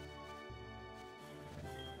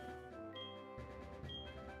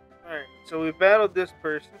 Alright, so we battled this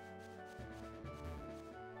person.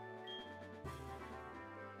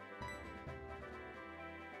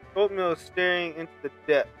 Oatmeal is staring into the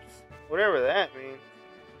depths. Whatever that means.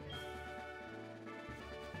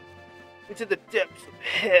 Into the depths of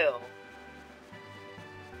hell.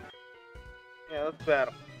 Yeah, let's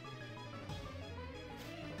battle.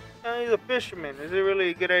 He's a fisherman. Is it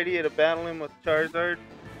really a good idea to battle him with Charizard?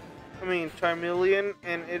 I mean, Charmeleon,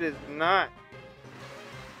 and it is not.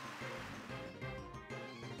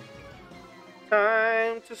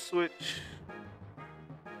 Time to switch.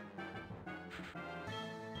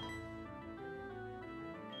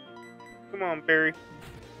 Come on, Barry.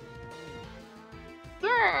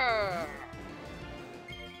 Yeah!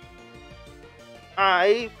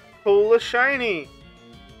 I pull a shiny.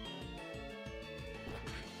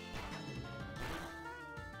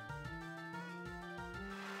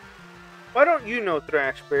 Why don't you know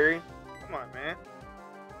Thrashberry? Come on, man.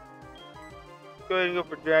 Go ahead and go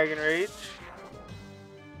for Dragon Rage.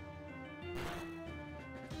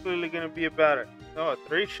 It's clearly gonna be about it. Oh, a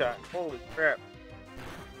 3-shot. Holy crap.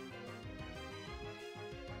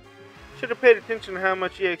 Should have paid attention to how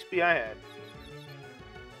much EXP I had.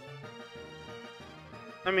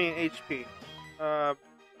 I mean HP.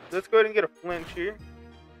 Let's go ahead and get a flinch here.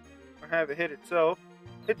 Or have it hit itself.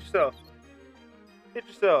 Hit yourself. Hit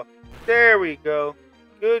yourself. There we go.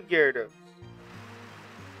 Good Gyarados.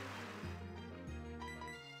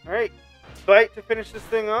 Alright. Bite to finish this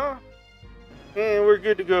thing off. And we're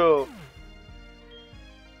good to go.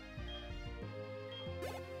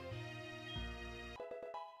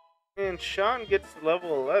 And Sean gets to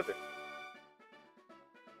level 11.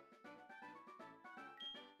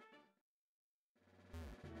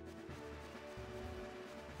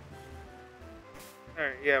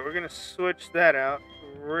 Alright, yeah, we're gonna switch that out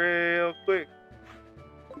real quick.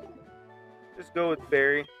 Just go with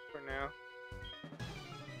Barry for now.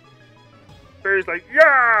 Barry's like,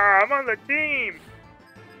 yeah, I'm on the team.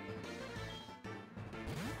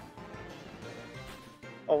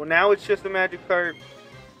 Oh, now it's just a Magikarp.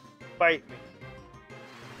 Bite me.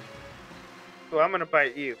 So I'm gonna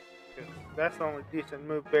bite you. Because that's the only decent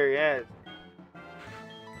move Barry has.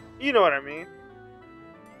 You know what I mean.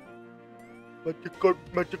 Magikarp,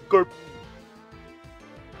 Magikarp.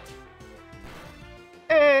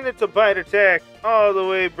 And it's a bite attack, all the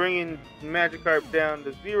way bringing Magikarp down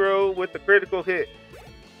to 0 with a critical hit.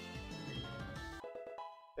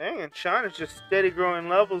 Dang, and Sean is just steady growing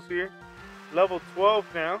levels here. Level 12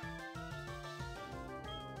 now.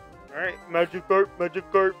 Alright,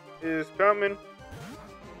 Magikarp is coming.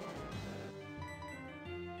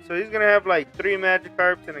 So he's gonna have like 3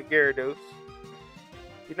 Magikarps and a Gyarados.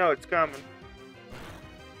 You know it's coming.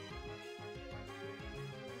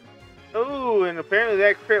 Oh, and apparently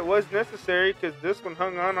that crit was necessary because this one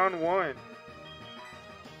hung on 1.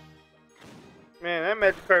 Man,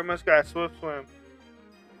 that Magikarp must got Swift Swim.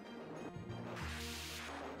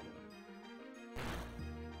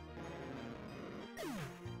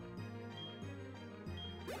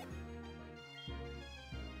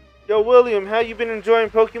 Yo, William, how you been enjoying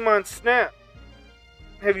Pokemon Snap?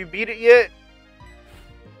 Have you beat it yet?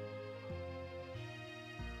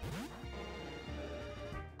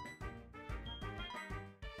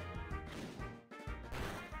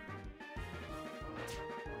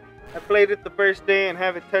 I played it the first day and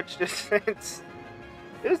haven't touched it since.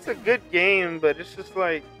 It's a good game, but it's just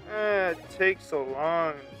like, it takes so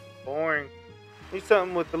long and it's boring. Need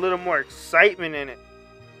something with a little more excitement in it.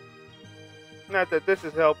 Not that this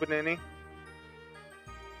is helping any.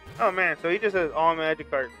 Oh man, so he just has all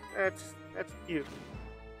Magikarp. That's cute.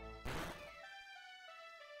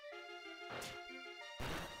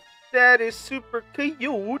 That is super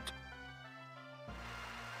cute.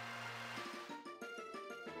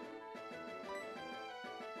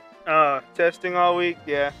 Testing all week,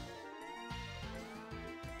 yeah.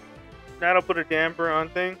 That'll put a damper on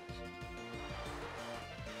things.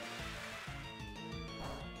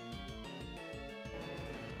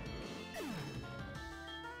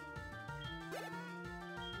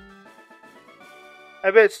 I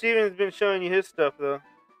bet Steven's been showing you his stuff though.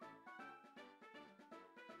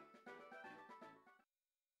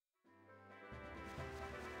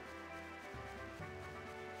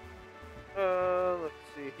 Let's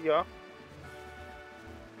see here.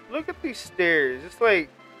 Look at these stairs. It's like,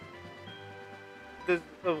 does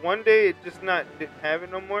of one day it just not didn't have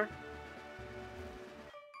it no more?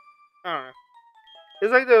 I don't know.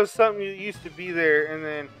 It's like there was something that used to be there, and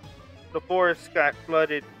then the forest got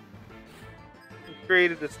flooded and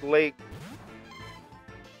created this lake.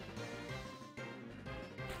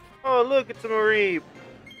 Oh look, it's a Mareep,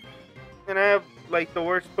 and I have like the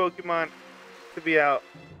worst Pokemon to be out.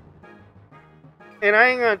 And I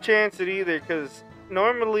ain't gonna chance it either, because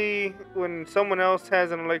normally when someone else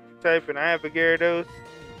has an electric type and I have a Gyarados,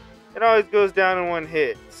 it always goes down in 1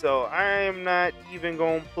 hit. So I am not even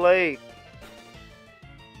gonna play.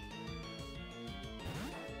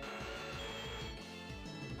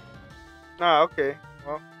 Ah, okay.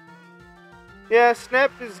 Well, yeah,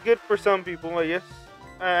 Snap is good for some people, I guess.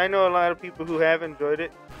 I know a lot of people who have enjoyed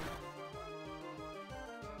it.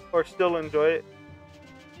 Or still enjoy it.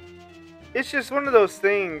 It's just one of those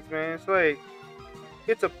things, man. It's like,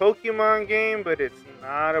 it's a Pokemon game, but it's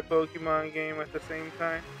not a Pokemon game at the same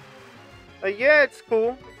time. Like, yeah, it's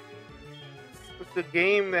cool. It's a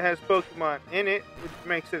game that has Pokemon in it, which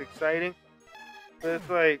makes it exciting. But it's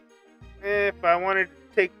like, if I wanted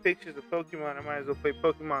to take pictures of Pokemon, I might as well play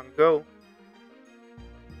Pokemon Go.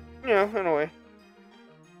 Yeah, in a way.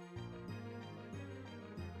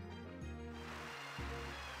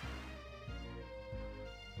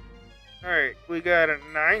 Alright, we got a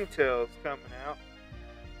Ninetales coming out.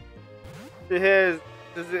 Does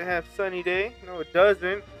it have Sunny Day? No, it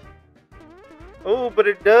doesn't. Oh, but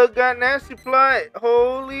it does got Nasty Plot.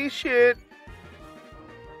 Holy shit.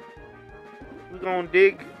 We're gonna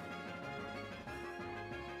dig.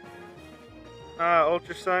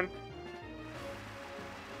 Ultra Sun.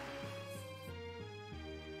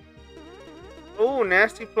 Oh,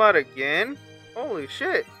 Nasty Plot again? Holy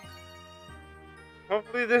shit.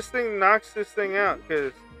 Hopefully this thing knocks this thing out,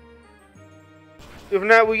 because if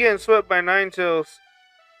not, we getting swept by Ninetales.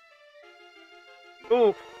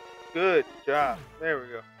 Ooh, good job. There we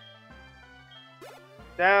go.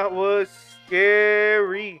 That was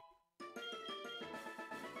scary.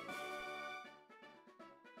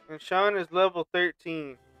 And Sean is level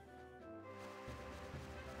 13.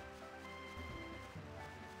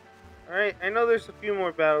 Alright, I know there's a few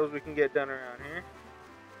more battles we can get done around here.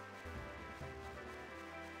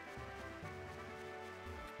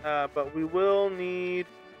 But we will need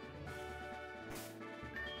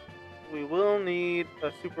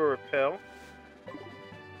a super repel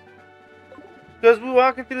because we're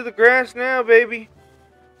walking through the grass now, baby.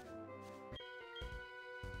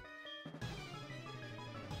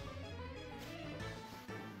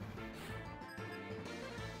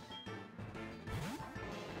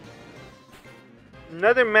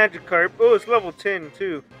 Another Magikarp. Oh, it's level 10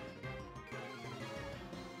 too.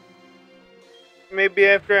 Maybe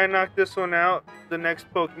after I knock this one out, the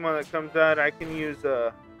next Pokemon that comes out, I can use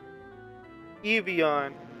Eevee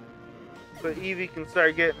on. So Eevee can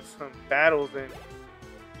start getting some battles in.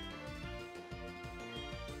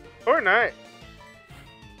 Or not.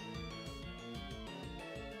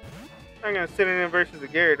 I'm gonna send it in versus a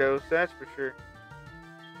Gyarados, that's for sure.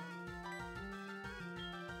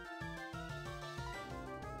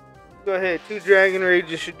 Go ahead, 2 Dragon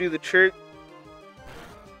Rages should do the trick.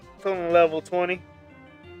 It's on level 20.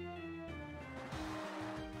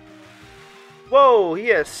 Whoa, he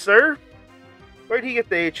has Surf? Where'd he get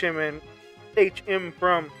the HM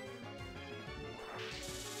from?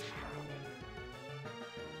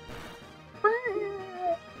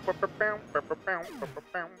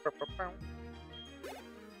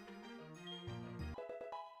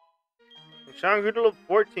 Sean grew to level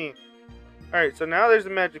 14. Alright, so now there's a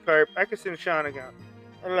Magikarp. I can send Sean again.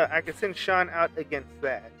 Look, I can send Sean out against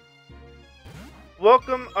that.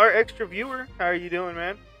 Welcome, our extra viewer. How are you doing,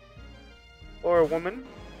 man? Or a woman?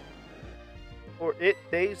 Or it,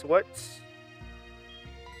 days, what's?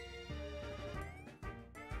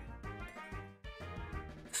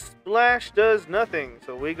 Splash does nothing,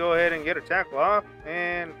 so we go ahead and get a tackle off,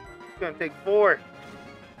 and it's gonna take 4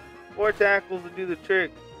 tackles to do the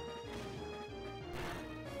trick.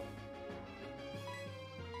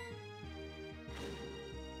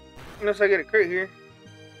 Unless I get a crit here.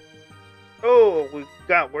 Oh, we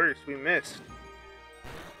got worse. We missed.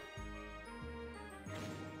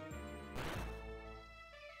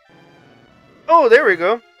 Oh, there we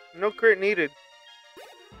go. No crit needed.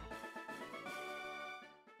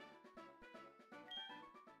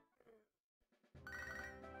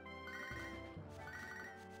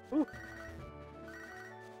 Ooh.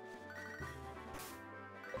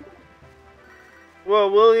 Well,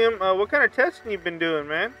 William, what kind of testing you been doing,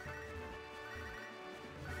 man?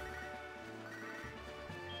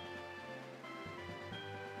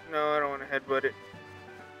 No, I don't want to headbutt it.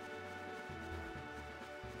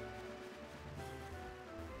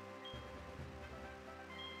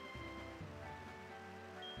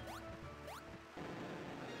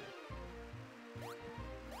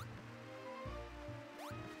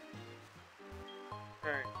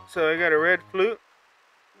 Alright, so I got a red flute.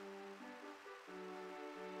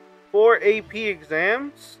 4 AP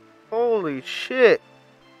exams? Holy shit.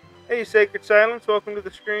 Hey, Sacred Silence, welcome to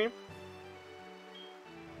the stream.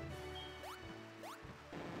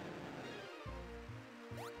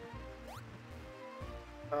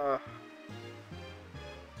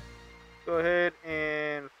 Go ahead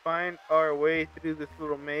and find our way through this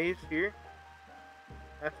little maze here.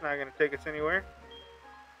 That's not going to take us anywhere.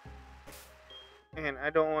 And I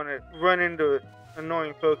don't want to run into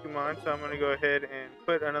annoying Pokemon, so I'm going to go ahead and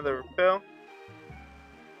put another repel.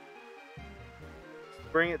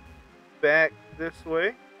 Bring it back this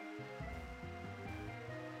way.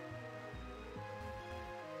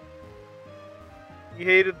 You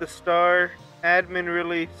hated the star. Admin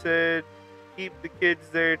really said keep the kids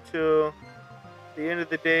there till the end of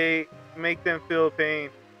the day, make them feel pain.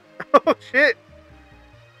 Oh shit.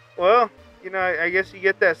 Well, you know, I guess you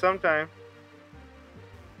get that sometime.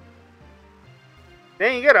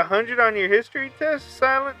 Dang, you got 100 on your history test,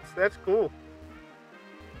 Silence? That's cool.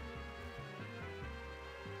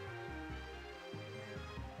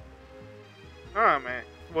 Oh man.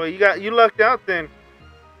 Well, you lucked out then.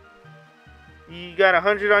 You got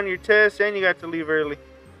 100 on your test and you got to leave early.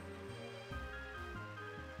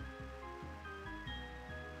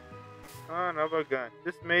 Oh, no about gun.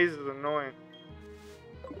 This maze is annoying.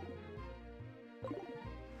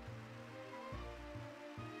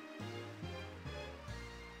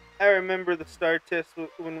 I remember the STAR test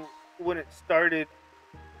when it started.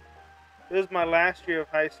 It was my last year of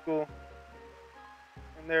high school.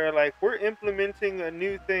 And they were like, we're implementing a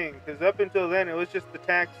new thing. Because up until then, it was just the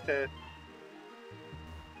tax test.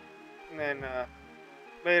 And then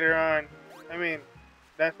later on, I mean,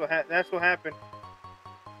 that's what happened.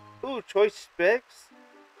 Ooh, choice specs?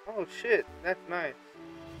 Oh shit, that's nice.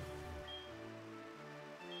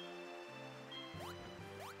 I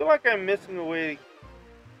feel like I'm missing a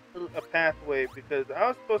pathway because I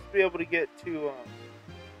was supposed to be able to get to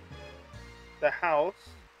the house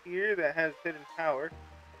here that has hidden power.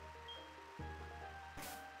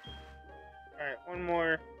 Alright, one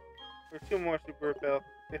more, or two more super repel,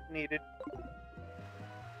 if needed.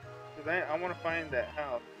 Because I want to find that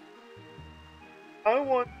house. I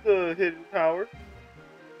want the hidden tower.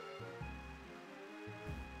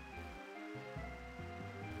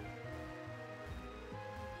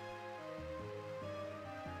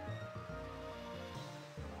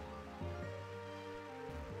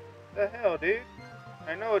 The hell, dude?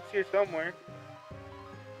 I know it's here somewhere.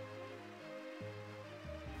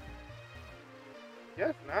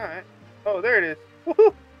 Guess not. Oh, there it is.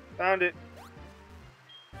 Woohoo! Found it.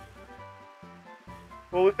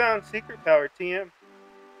 Well, we found secret power, TM.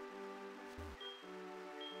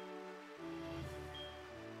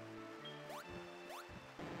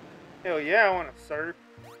 Hell yeah, I want to surf.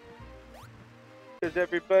 Because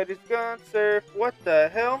everybody's gonna surf. What the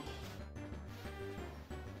hell?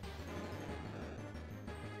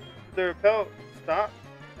 Did the repel stop?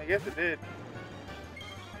 I guess it did.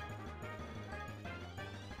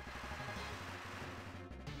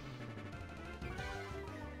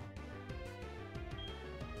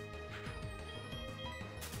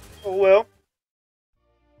 Oh well.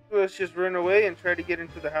 Let's just run away and try to get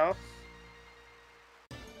into the house.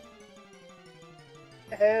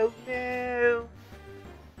 Oh no!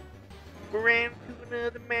 We ran into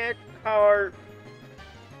another magic card.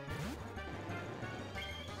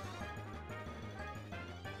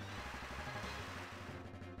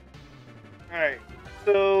 Alright,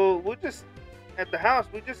 so we'll just, at the house,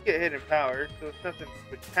 we just get hidden power, so it's nothing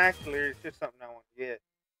spectacular, it's just something I want to get.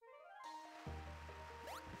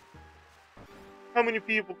 How many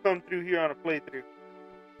people come through here on a playthrough?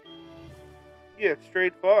 You have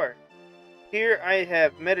strayed far. Here I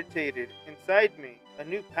have meditated. Inside me, a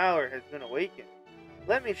new power has been awakened.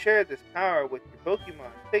 Let me share this power with your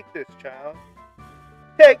Pokemon. Take this, child.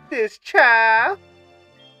 Take this, child!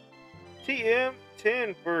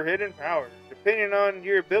 TM10 for hidden power. Depending on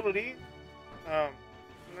your ability,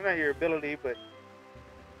 not your ability, but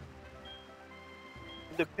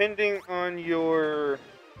depending on your,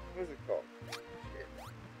 what is it called?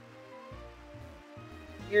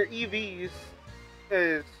 Your EVs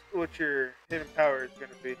is what your hidden power is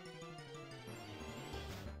going to be.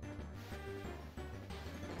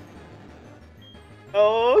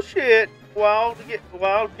 Oh shit! Wild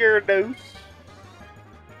Gyarados.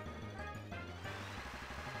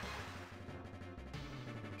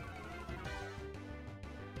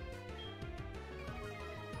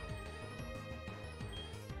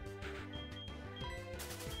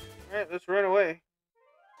 Alright, let's run away.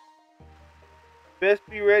 Best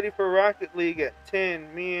be ready for Rocket League at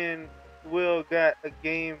 10. Me and Will got a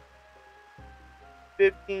game.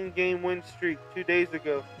 15 game win streak 2 days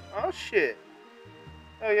ago. Oh shit.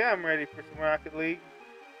 Oh yeah, I'm ready for some Rocket League.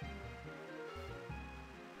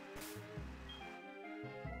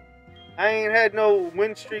 I ain't had no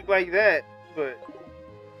win streak like that, but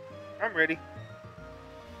I'm ready.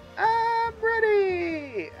 I'm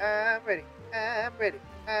ready. I'm ready. I'm ready.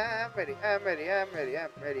 I'm ready. I'm ready. I'm ready.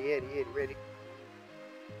 I'm ready. Eddie, ready.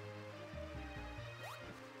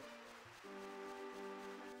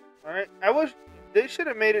 Alright, I wish they should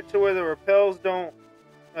have made it to where the repels don't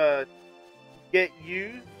get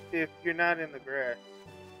used if you're not in the grass.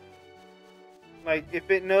 Like,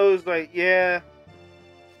 if it knows, like, yeah,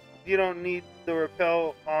 you don't need the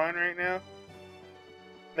repel on right now.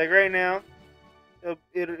 Like, right now,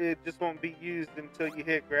 it just won't be used until you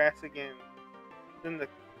hit grass again. Then the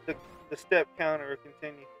step counter will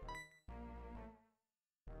continue.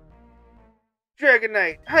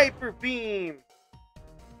 Dragonite, Hyper Beam!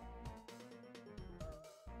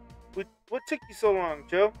 What took you so long,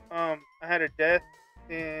 Joe? I had a death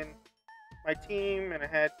in my team, and I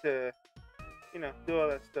had to, do all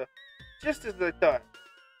that stuff. Just as I thought.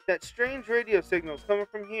 That strange radio signal's coming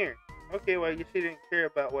from here. Okay, well, I guess he didn't care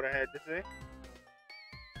about what I had to say.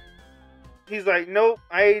 He's like, nope,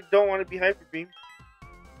 I don't want to be Hyper Beam.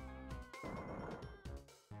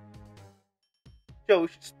 Joe, we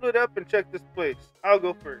should split up and check this place. I'll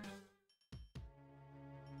go first.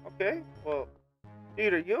 Okay, well,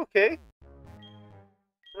 dude, are you okay?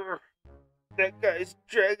 That guy's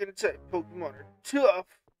dragon type Pokemon are tough.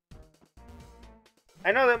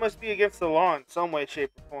 I know that must be against the law in some way,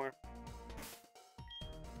 shape, or form.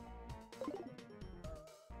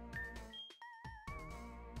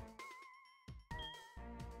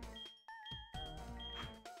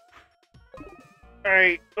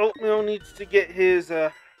 Alright, Oatmeal needs to get his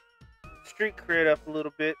street cred up a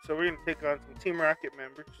little bit, so we're going to take on some Team Rocket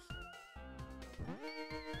members.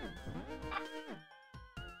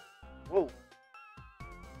 Whoa.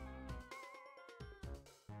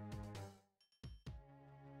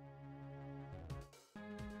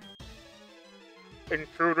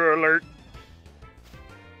 Intruder alert.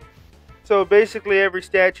 So basically every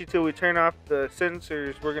statue till we turn off the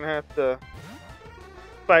sensors, we're gonna have to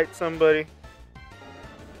fight somebody.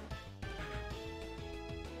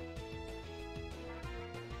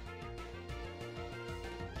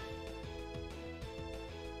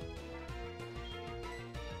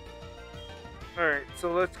 Alright,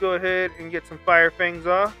 so let's go ahead and get some fire fangs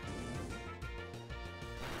off.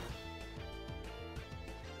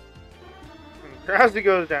 Drowsy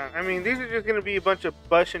goes down. I mean, these are just going to be a bunch of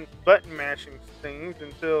button mashing things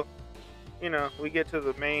until, you know, we get to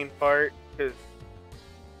the main part. Because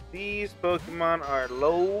these Pokemon are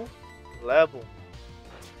low level.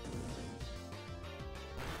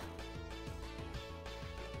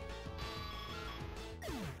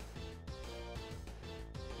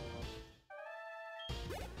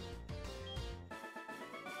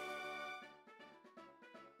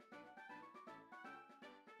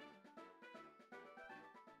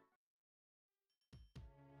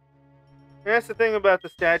 And that's the thing about the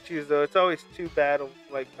statues, though. It's always two battles,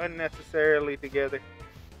 like, unnecessarily together.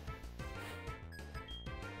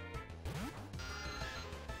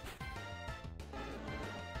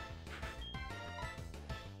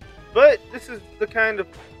 But this is the kind of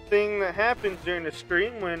thing that happens during the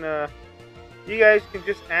stream when you guys can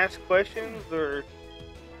just ask questions or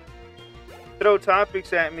throw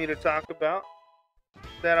topics at me to talk about.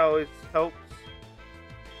 That always helps.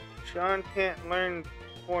 Sean can't learn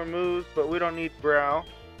 4 moves, but we don't need Growl.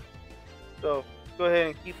 So go ahead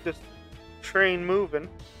and keep this train moving.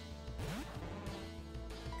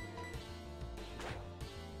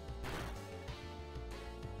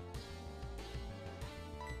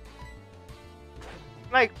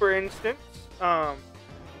 Like for instance,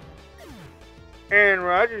 Aaron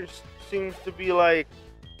Rodgers seems to be like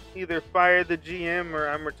either fire the GM or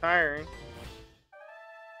I'm retiring.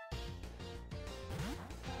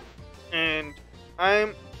 And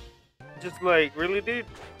I'm just like, really, dude?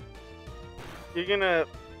 You're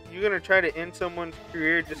gonna try to end someone's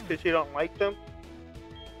career just because you don't like them?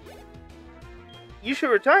 You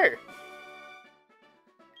should retire.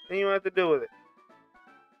 Then you won't have to deal with it.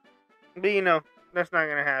 But you know, that's not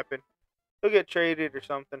gonna happen. He'll get traded or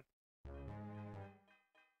something.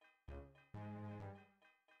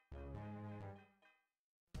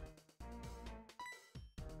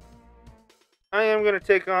 I am gonna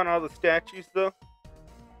take on all the statues though.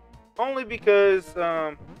 Only because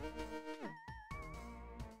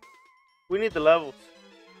we need the levels.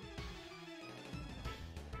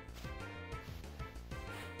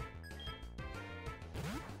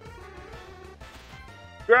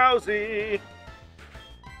 Drowsy!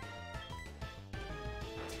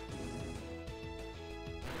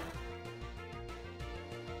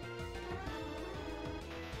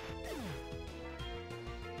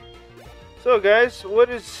 So guys, what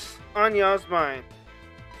is on y'all's mind?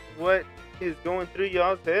 What is going through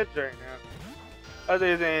y'all's heads right now?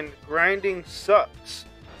 Other than grinding sucks.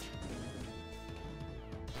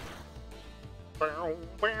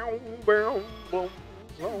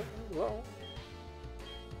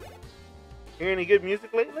 Hear any good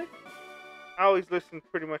music lately? I always listen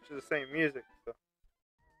pretty much to the same music, so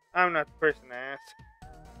I'm not the person to ask.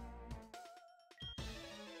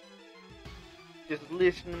 Just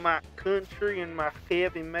listen to my country and my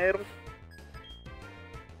heavy metal.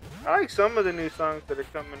 I like some of the new songs that are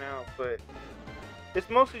coming out, but it's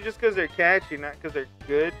mostly just because they're catchy, not because they're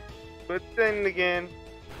good. But then again,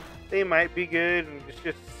 they might be good, and it's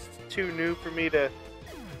just too new for me to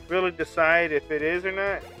really decide if it is or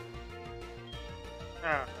not.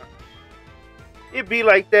 I don't know. It'd be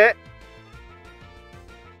like that.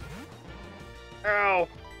 Ow.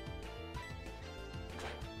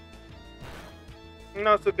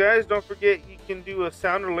 No, so guys, don't forget you can do a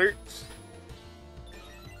sound alerts.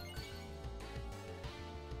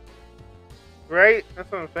 Right? That's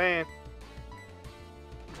what I'm saying.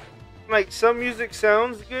 Like, some music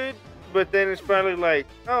sounds good, but then it's probably like,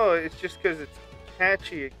 oh, it's just because it's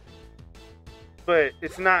catchy. But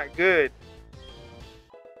it's not good.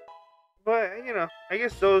 But, you know, I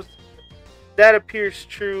guess that appears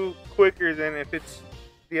true quicker than if it's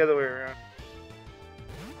the other way around.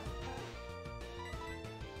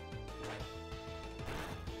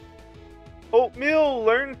 Oatmeal,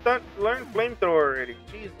 learn flamethrower already.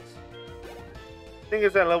 Jesus. I think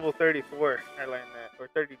it's at level 34 I learned that. Or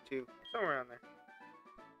 32. Somewhere around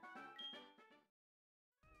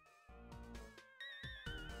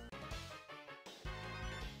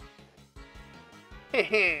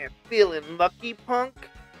there. Feeling lucky, punk?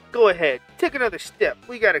 Go ahead. Take another step.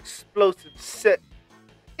 We got explosives set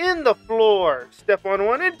in the floor. Step on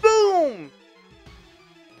one and boom!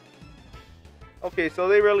 Okay, so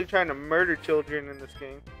they really trying to murder children in this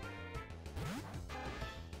game.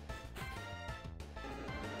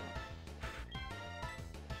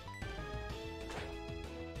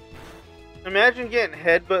 Imagine getting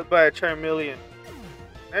headbutt by a Charmeleon.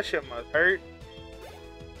 That shit must hurt.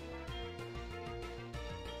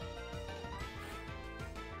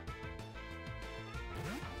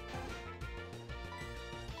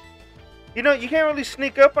 You know, you can't really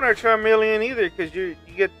sneak up on our Charmeleon either, because you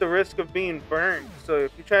get the risk of being burned. So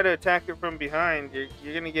if you try to attack it from behind,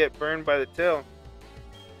 you're gonna get burned by the tail.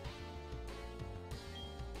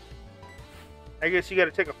 I guess you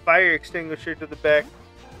gotta take a fire extinguisher to the back.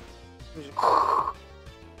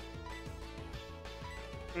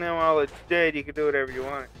 Now while it's dead, you can do whatever you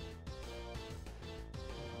want.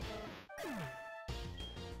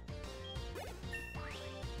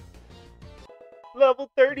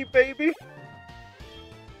 Level 30, baby!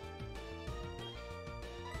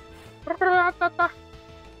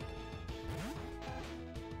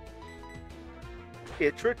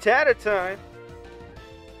 It's Rattata time!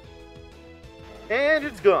 And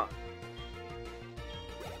it's gone.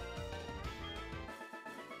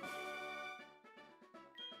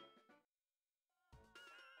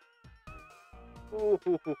 Ooh,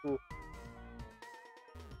 hoo, hoo, hoo.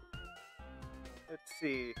 Let's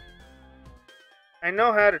see. I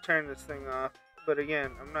know how to turn this thing off, but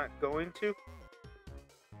again, I'm not going to.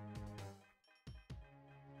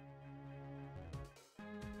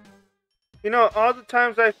 You know, all the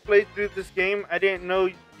times I've played through this game, I didn't know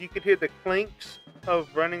you could hear the clinks of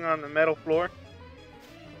running on the metal floor.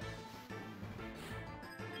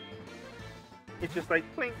 It's just like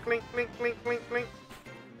clink, clink, clink, clink, clink, clink.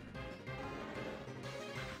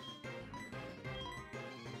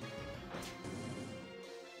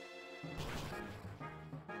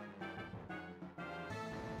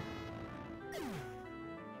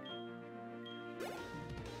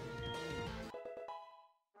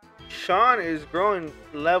 Sean is growing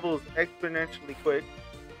levels exponentially quick.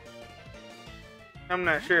 I'm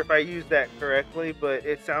not sure if I used that correctly, but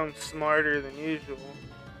it sounds smarter than usual,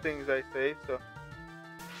 things I say, so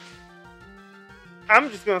I'm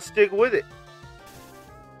just gonna stick with it.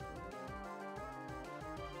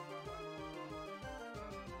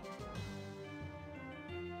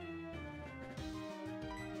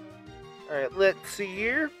 Alright, let's see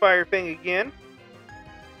here. Fire Fang again.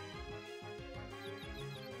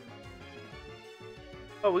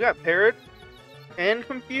 Oh, we got Parrot and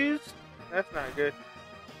Confused? That's not good.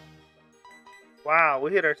 Wow,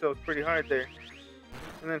 we hit ourselves pretty hard there.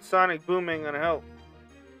 And then Sonic Boom ain't gonna help.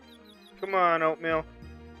 Come on, Oatmeal.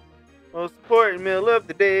 Most important meal of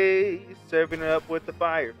the day. Serving it up with the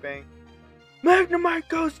Fire Fang. Magnemite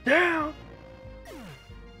goes down!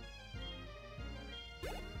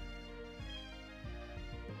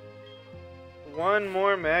 One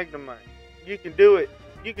more Magnemite. You can do it.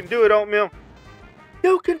 You can do it, Oatmeal.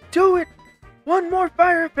 You can do it! One more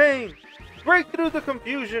Fire Fang! Break through the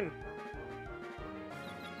confusion!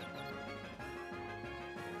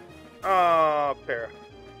 Oh, Para.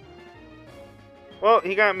 Well,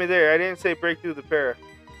 he got me there. I didn't say break through the Para.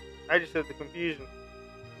 I just said the confusion.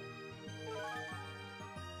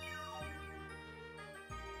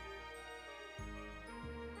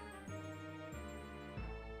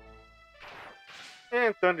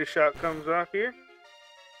 And Thundershock comes off here.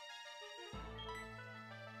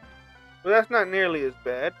 But that's not nearly as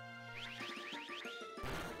bad.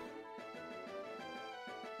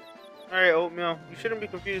 Alright, Oatmeal. You shouldn't be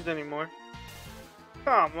confused anymore.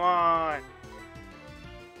 Come on.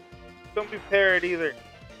 Don't be Parrot either.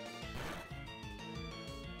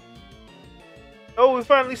 Oh, we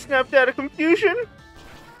finally snapped out of confusion.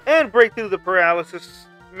 And break through the paralysis.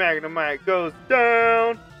 Magnemite goes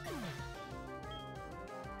down.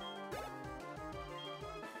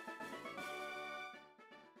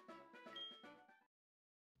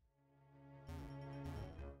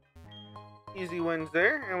 Easy wins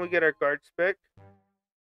there, and we get our guard spec.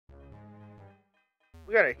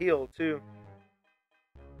 We got a heal too.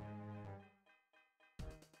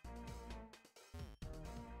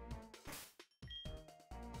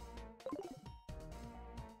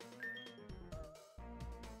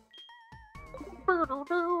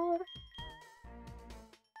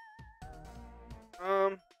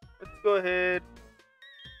 Let's go ahead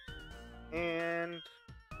and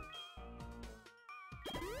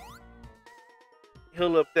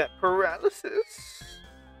heal up that paralysis.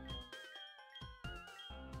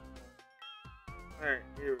 Alright,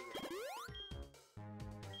 here we go.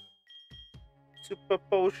 Super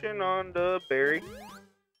potion on the berry.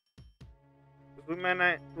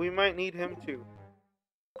 We might need him too.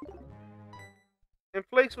 And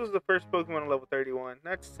Flakes was the first Pokemon on level 31.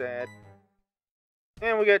 That's sad.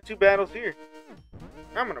 And we got 2 battles here.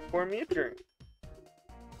 I'm gonna pour me a drink.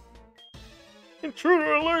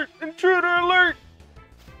 Intruder alert! Intruder alert!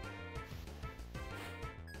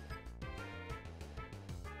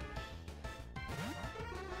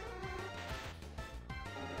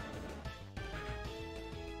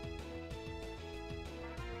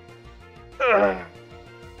 Ugh.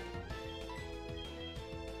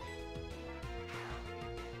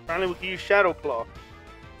 Finally, we can use Shadow Claw.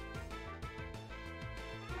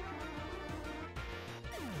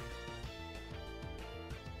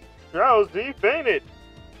 Drowsy fainted.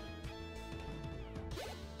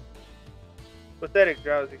 Pathetic,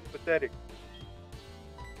 Drowsy. Pathetic.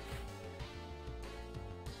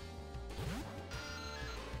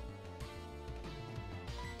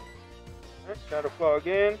 Right, Shadow Claw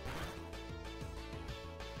again.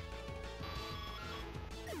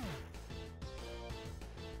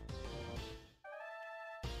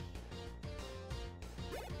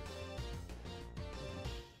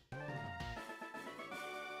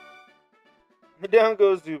 And down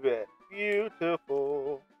goes Zubat.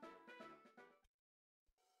 Beautiful.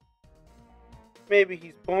 Maybe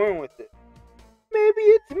he's born with it. Maybe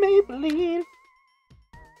it's Maybelline.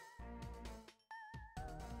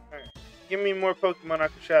 Alright. Give me more Pokemon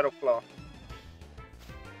after Shadow Claw.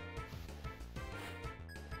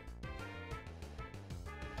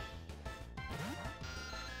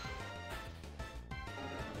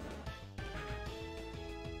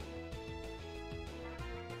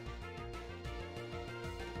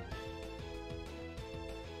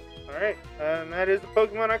 Alright, and that is the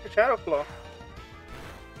Pokemon after Shadow Claw.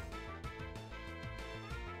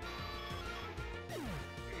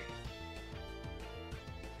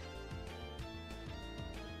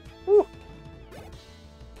 Whew.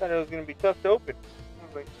 Thought it was going to be tough to open. I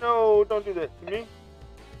was like, no, don't do that to me.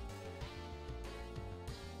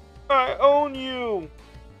 I own you!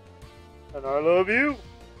 And I love you!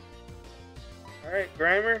 Alright,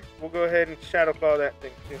 Grimer, we'll go ahead and Shadow Claw that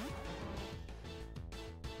thing too.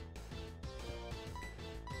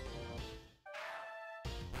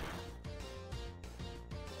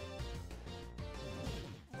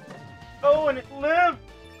 Oh, and it lived!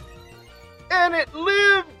 And it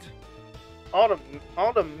lived!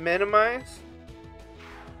 All to minimize?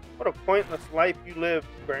 What a pointless life you live,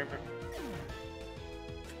 Grimer.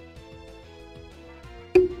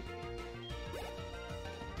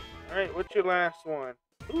 Alright, what's your last one?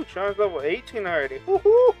 Ooh, Sean's level 18 already.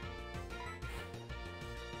 Woohoo!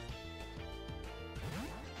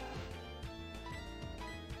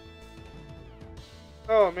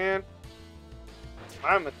 Oh, man.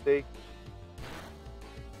 My mistake.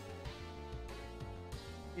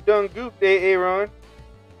 You done goofed, Aaron.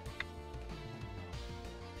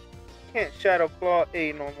 Can't Shadow Claw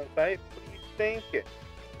a normal type. What are you thinking?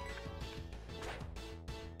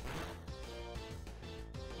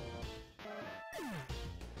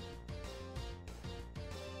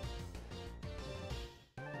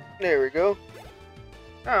 There we go.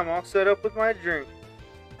 Now I'm all set up with my drink.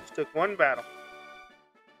 Just took one battle.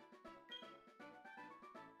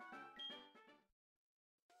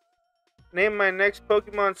 Name my next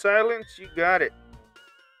Pokemon Silence. You got it.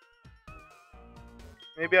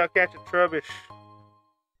 Maybe I'll catch a Trubbish.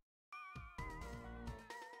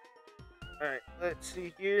 Alright, let's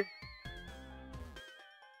see here.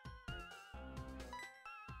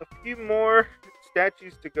 A few more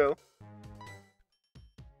statues to go.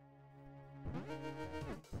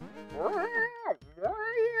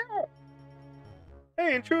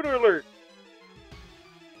 Hey, intruder alert!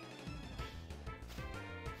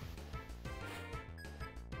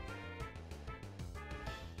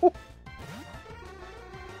 Woo.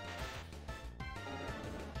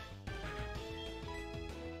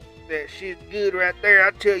 That shit's good right there,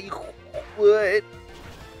 I'll tell you what.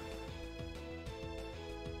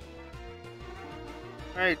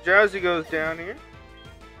 Alright, Drowsy goes down here.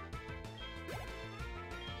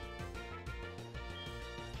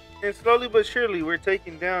 And slowly but surely, we're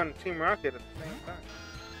taking down Team Rocket at the same time.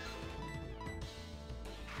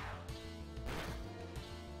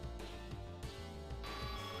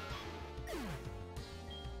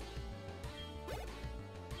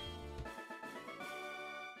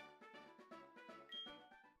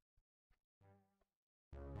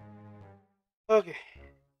 Okay.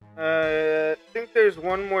 I think there's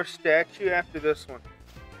one more statue after this one.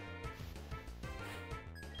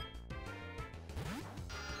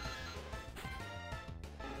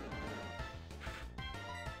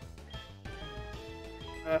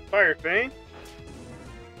 Fire Fang.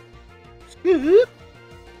 Scoop.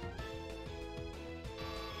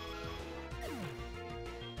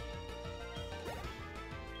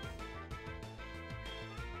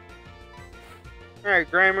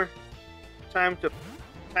 Alright, Grimer. Time to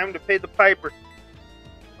pay the piper.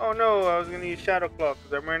 Oh no, I was gonna use Shadow Claw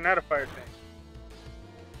because I'm running out of Fire Fang.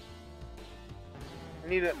 I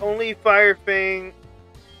need an only Fire Fang.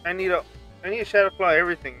 I need a Shadow Claw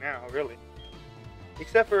everything now, really.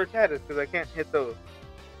 Except for Rattatas, because I can't hit those.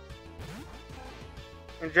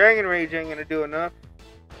 And Dragon Rage ain't gonna do enough.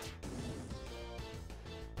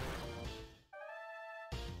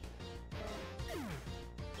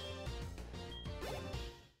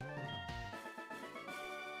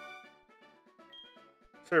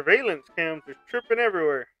 Surveillance cams are tripping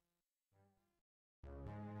everywhere.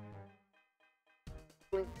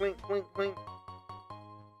 Blink, blink, blink, blink.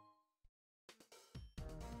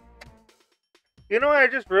 You know what I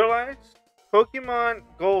just realized? Pokemon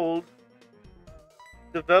Gold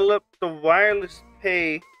developed the wireless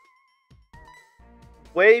pay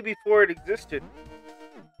way before it existed.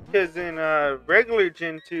 Because in regular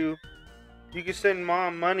Gen 2, you can send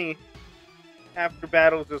mom money after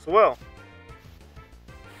battles as well.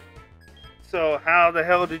 So how the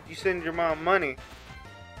hell did you send your mom money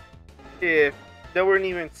if there weren't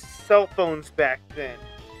even cell phones back then?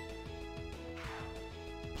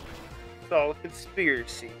 It's all a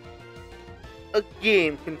conspiracy. A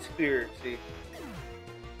game conspiracy.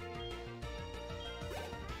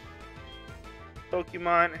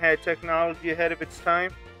 Pokemon had technology ahead of its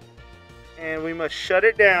time, and we must shut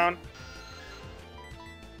it down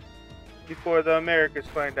before the Americans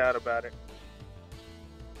find out about it.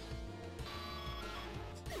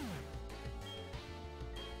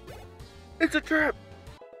 It's a trap!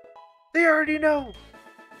 They already know!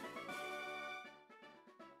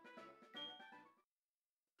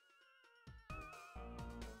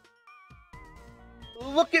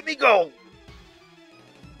 Look at me go!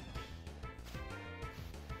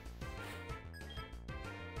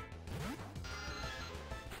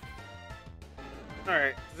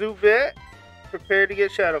 Alright, Zubat, prepare to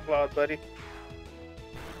get Shadow Clawed, buddy.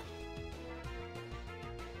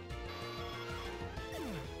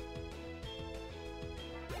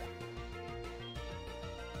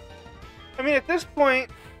 I mean, at this point,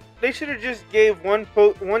 they should have just gave one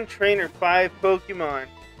trainer 5 Pokemon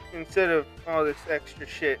instead of all this extra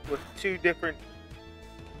shit with 2 different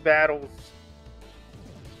battles.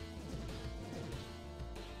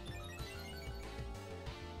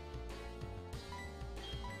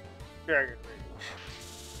 Dragon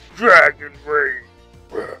Rage. Dragon Rage.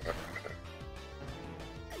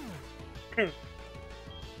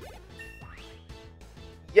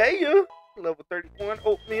 Yeah, level 31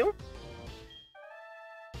 oatmeal.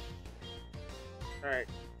 Alright,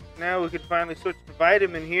 now we can finally switch to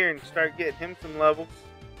Vitamin here and start getting him some levels.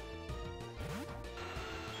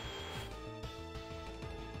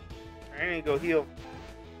 I need to go heal.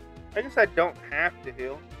 I guess I don't have to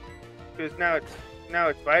heal, because now it's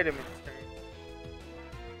Vitamin's turn.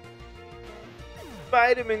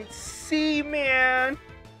 Vitamin C, man!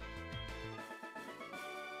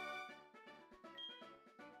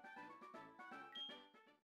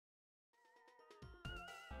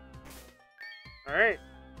 Alright,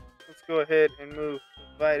 let's go ahead and move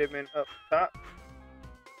Vitamin up top.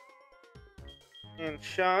 And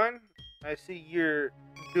Sean, I see you're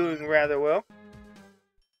doing rather well.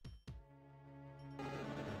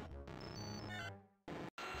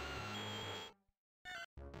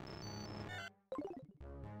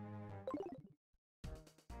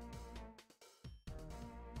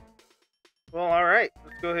 Well, alright,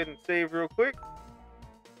 let's go ahead and save real quick.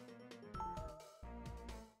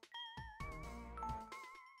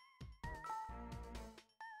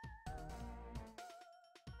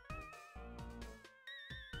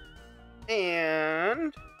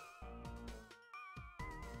 And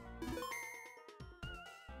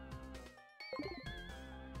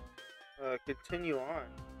continue on.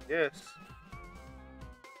 Yes.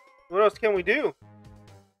 What else can we do?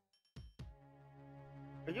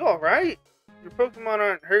 Are you alright? Your Pokemon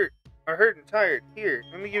aren't hurt. Are hurt and tired. Here,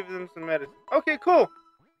 let me give them some medicine. Okay, cool.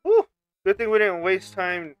 Woo! Good thing we didn't waste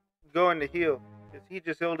time going to heal, because he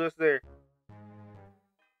just healed us there.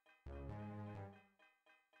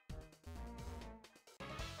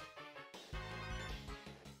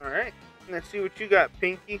 Alright, let's see what you got,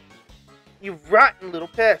 Pinky. You rotten little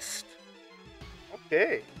pest.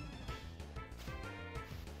 Okay.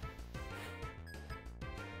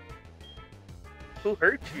 Who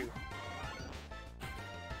hurt you?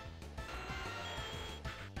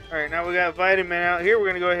 Alright, now we got Vitamin out here. We're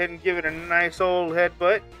going to go ahead and give it a nice old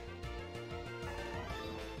headbutt.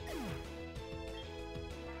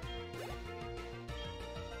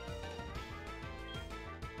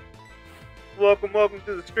 Welcome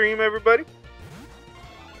to the stream, everybody.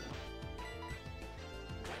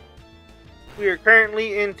 We are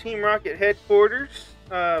currently in Team Rocket headquarters,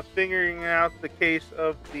 figuring out the case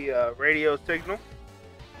of the radio signal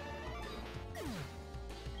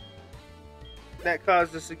that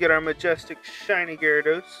caused us to get our majestic shiny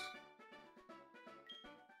Gyarados.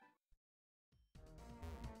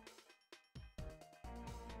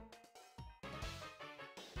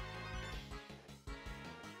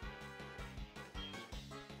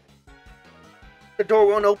 The door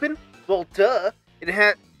won't open? Well, duh. It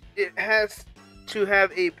has to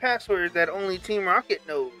have a password that only Team Rocket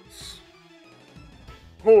knows.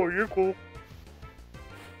 Oh, you're cool.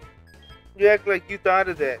 You act like you thought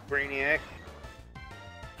of that, Brainiac.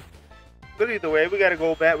 But either way, we got a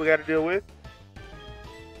Golbat we got to deal with.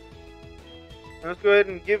 Let's go ahead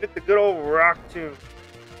and give it the good old rock tune.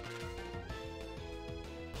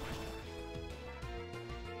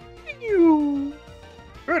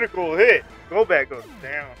 Critical hit. Golbat goes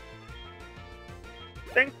down.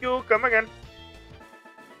 Thank you. Come again.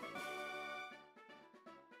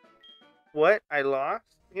 What? I lost?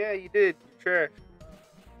 Yeah, you did. You're trash.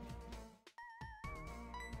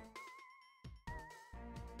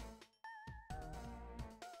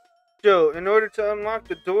 Joe, in order to unlock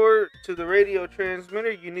the door to the radio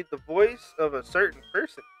transmitter, you need the voice of a certain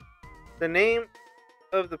person. The name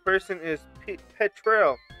of the person is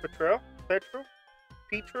Petrel.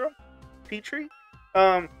 Petrie?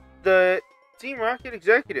 The Team Rocket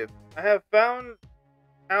executive. I have found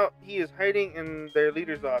out he is hiding in their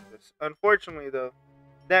leader's office. Unfortunately, though,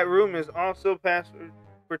 that room is also password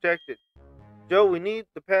protected. Joe, we need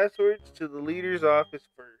the passwords to the leader's office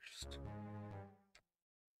first.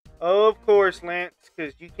 Of course, Lance,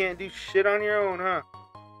 because you can't do shit on your own, huh?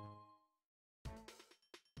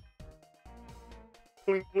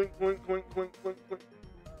 Clink, clink, clink, clink, clink, clink, clink.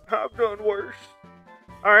 I've done worse.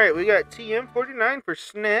 Alright, we got TM49 for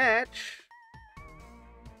Snatch.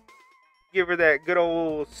 Give her that good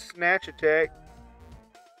old Snatch attack.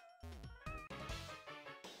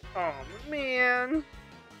 Oh, man.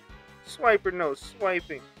 Swiper, no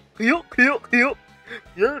swiping. Heel.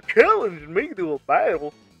 You're challenging me to a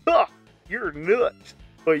battle. Huh, you're nuts,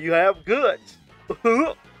 but you have guts.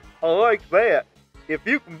 I like that. If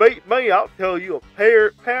you can beat me, I'll tell you a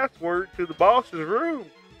password to the boss's room.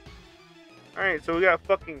 Alright, so we got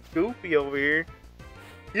fucking Goofy over here.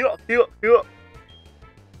 Yup.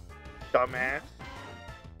 Dumbass.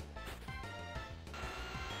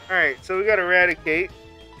 Alright, so we got Eradicate.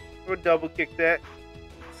 We'll double kick that.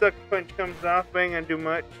 Sucker Punch comes off, but ain't gonna do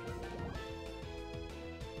much.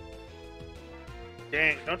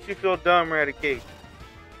 Dang, don't you feel dumb, Eradicate?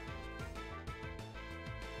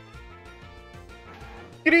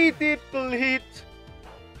 Critical hit!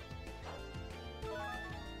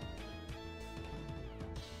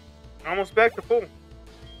 Almost back to full.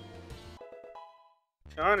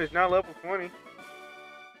 Sean is now level 20.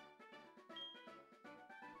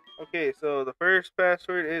 Okay, so the first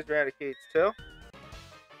password is Eradicate's tail.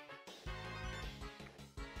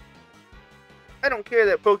 I don't care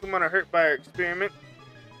that Pokemon are hurt by our experiment.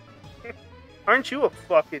 Aren't you a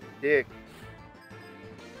fucking dick?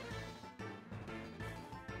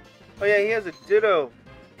 Oh yeah, he has a Ditto.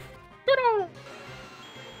 Ditto!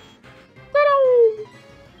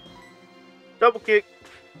 Double kick.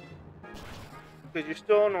 Because you're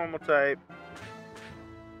still a normal type.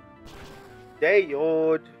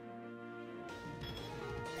 Dayod.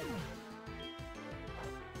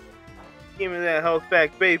 Give me that health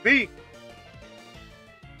back, baby.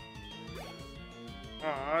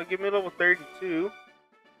 Aw, give me level 32.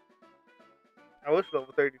 I wish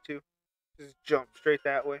level 32. Just jump straight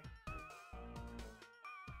that way.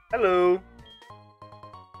 Hello.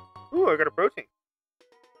 Ooh, I got a protein.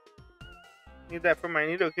 Need that for my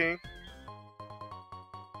Nidoking.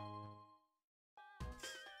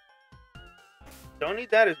 Don't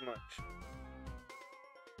need that as much.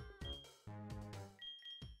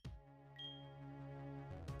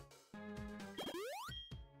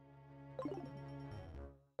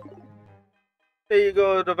 There you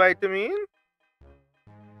go, the vitamin.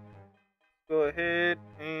 Go ahead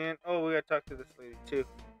and... Oh, we gotta talk to this lady too.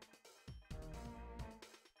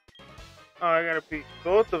 Oh, I gotta beat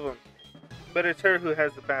both of them. But it's her who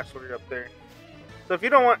has the password up there. So if you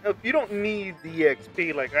don't need the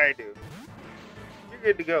XP like I do, you're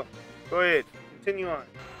good to go. Go ahead, continue on.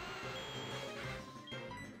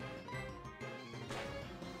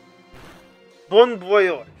 Bon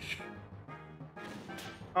voyage.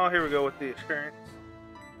 Oh, here we go with the assurance.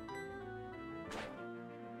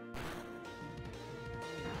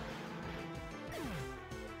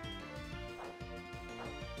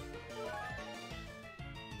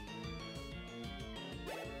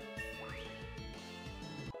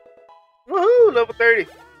 Woohoo! Woo, level 30.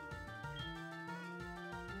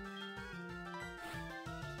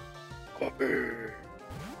 Alright,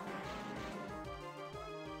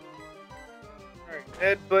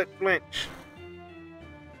 headbutt flinch.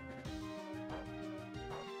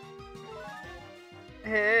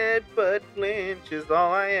 Headbutt flinch is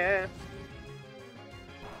all I ask.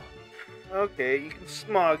 Okay, you can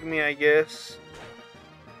smog me, I guess.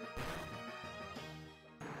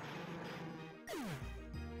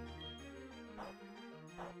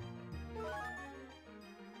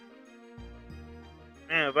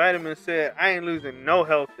 Man, Vitamin said, I ain't losing no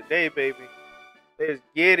health today, baby. Let's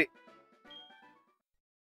get it.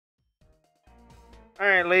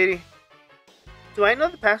 Alright, lady. Do I know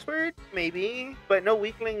the password? Maybe, but no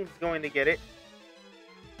weakling's going to get it.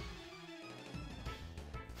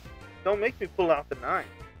 Don't make me pull out the 9.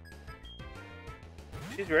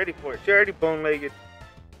 She's ready for it. She's already bone-legged.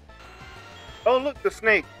 Oh, look, the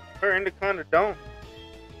snake. Her anaconda don't.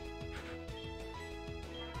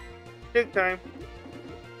 Dig time.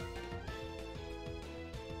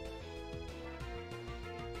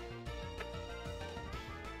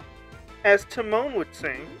 As Timon would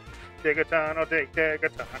sing, Digatano, dig,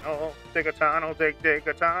 Digatano, Digatano, dig,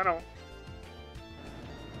 Digatano.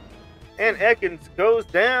 And Ekans goes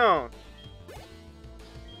down.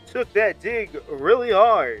 Took that dig really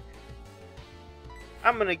hard.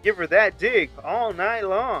 I'm gonna give her that dig all night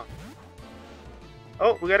long.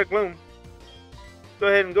 Oh, we got a gloom. Go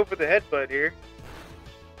ahead and go for the headbutt here.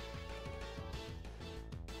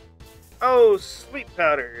 Oh, sleep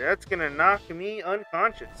powder. That's gonna knock me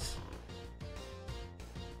unconscious.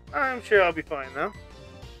 I'm sure I'll be fine though.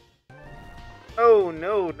 Oh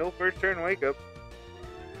no, no first turn wake up.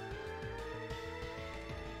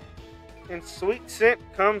 And sweet scent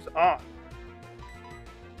comes off.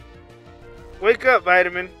 Wake up,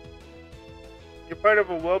 Vitamin. You're part of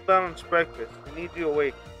a well-balanced breakfast. We need you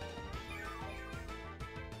awake.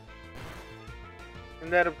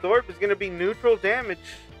 And that absorb is going to be neutral damage.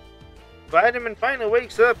 Vitamin finally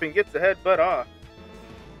wakes up and gets the headbutt off.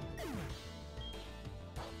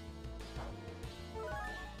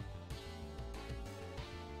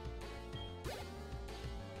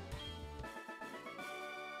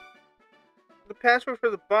 The password for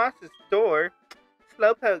the boss's door,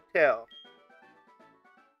 Slowpoke Tail.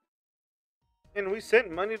 And we sent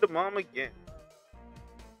money to Mom again.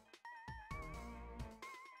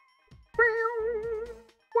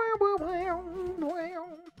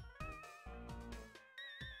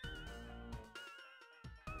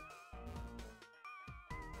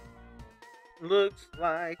 Looks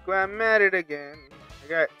like I'm at it again. I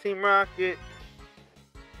got Team Rocket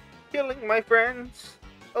killing my friends.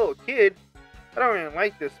 Oh, kid. I don't really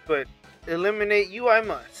like this, but eliminate you I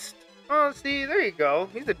must. Oh, see, there you go.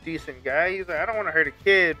 He's a decent guy. He's like, I don't want to hurt a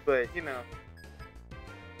kid, but, you know,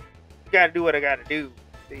 gotta do what I gotta do.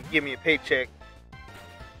 They give me a paycheck.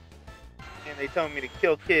 And they tell me to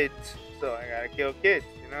kill kids, so I gotta kill kids,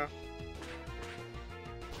 you know?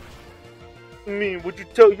 I mean, would you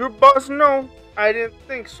tell your boss no? I didn't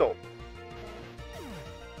think so.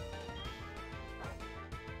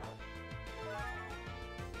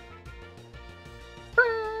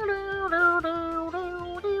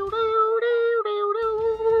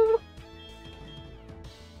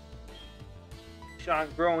 Sean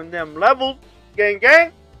growing them levels. Gang,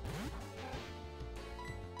 gang.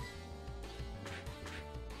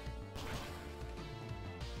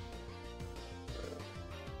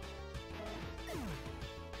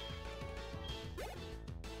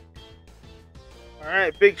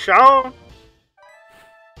 Alright, Big Sean.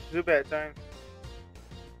 Zubat time.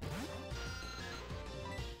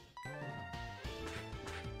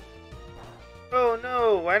 Oh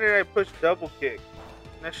no, why did I push double kick?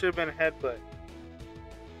 That should have been a headbutt.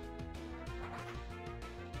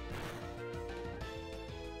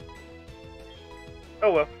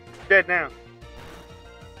 Oh well, dead now.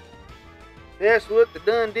 That's what the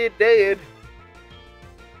done did dead.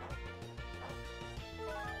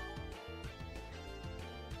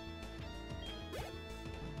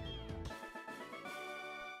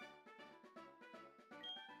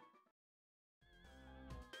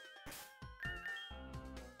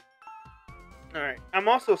 Alright, I'm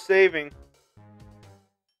also saving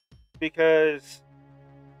because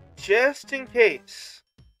just in case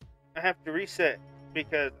I have to reset,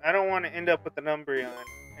 because I don't want to end up with an Umbreon,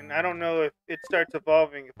 and I don't know if it starts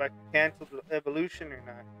evolving, if I can cancel the evolution or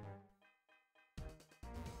not.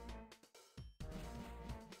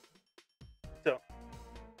 So,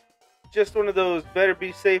 just one of those better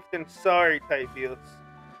be safe than sorry type deals.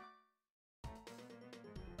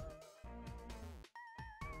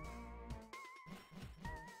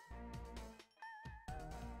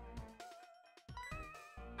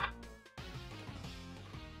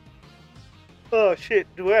 Oh shit,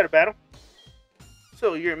 duet battle.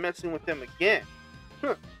 So you're messing with them again.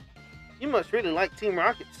 Huh. You must really like Team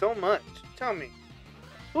Rocket so much. Tell me,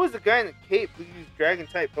 who is the guy in the cape who used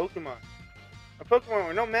Dragon-type Pokemon? My Pokemon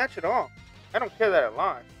were no match at all. I don't care that I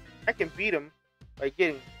lost. I can beat him by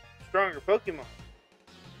getting stronger Pokemon.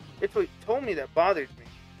 It's what he told me that bothers me.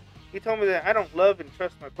 He told me that I don't love and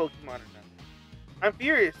trust my Pokemon enough. I'm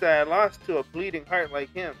furious that I lost to a bleeding heart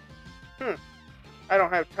like him. I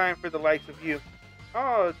don't have time for the likes of you.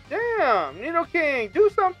 Oh, damn! Nidoking, do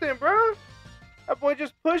something, bro! That boy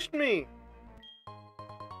just pushed me.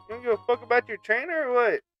 You don't give a fuck about your trainer or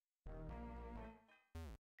what?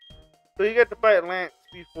 So you got to fight Lance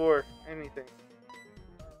before anything.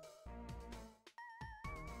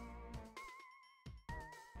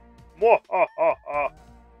 Mwahaha!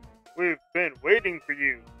 We've been waiting for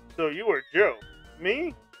you. So you are Joe.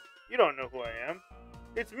 Me? You don't know who I am.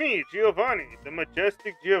 It's me, Giovanni, the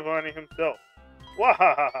majestic Giovanni himself.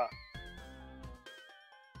 Wahahaha!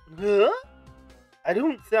 Huh? I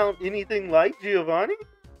don't sound anything like Giovanni?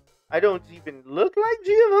 I don't even look like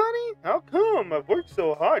Giovanni? How come? I've worked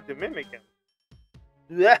so hard to mimic him.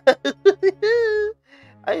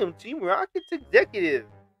 I am Team Rocket's executive.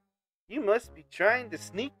 You must be trying to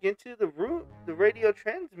sneak into the radio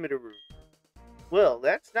transmitter room. Well,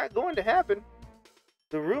 that's not going to happen.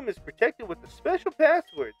 The room is protected with a special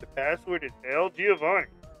password. The password is El Giovanni.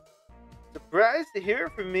 Surprised to hear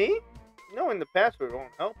it from me? Knowing the password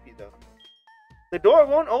won't help you, though. The door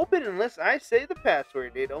won't open unless I say the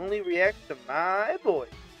password. It only reacts to my voice.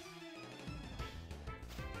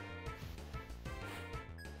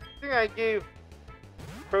 I think I gave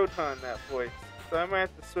Proton that voice, so I might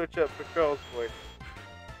have to switch up Patrol's voice.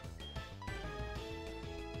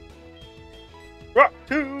 Rock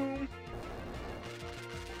Tomb!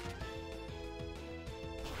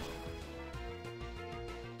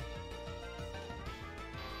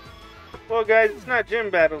 Well, guys, it's not gym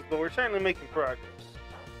battles, but we're certainly making progress.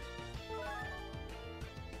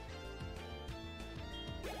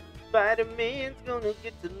 Spider-Man's gonna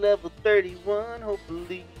get to level 31,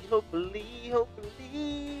 hopefully, hopefully,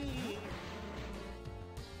 hopefully.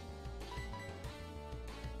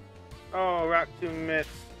 Oh, Rock Tomb missed.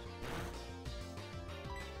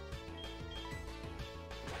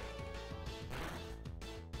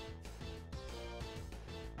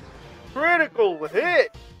 Critical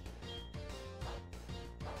hit!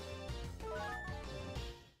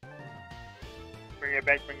 Bring it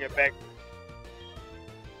back, bring it back.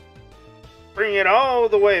 Bring it all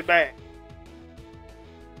the way back.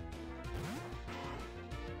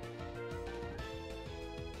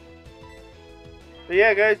 So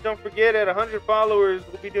yeah, guys, don't forget, at 100 followers,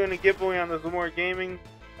 we'll be doing a giveaway on the Zamora Gaming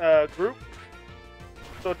group.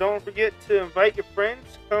 So don't forget to invite your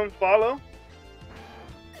friends, come follow.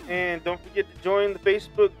 And don't forget to join the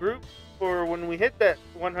Facebook group for when we hit that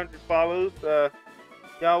 100 follows.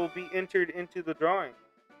 Y'all will be entered into the drawing.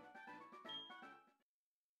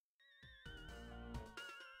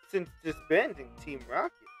 Since disbanding Team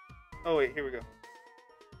Rocket. Oh wait, here we go.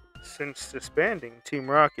 Since disbanding Team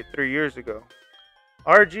Rocket 3 years ago,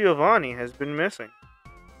 our Giovanni has been missing.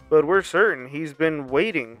 But we're certain he's been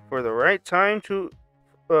waiting for the right time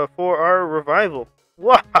for our revival.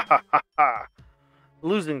 Wahahaha!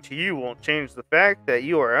 Losing to you won't change the fact that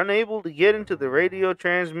you are unable to get into the radio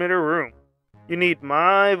transmitter room. You need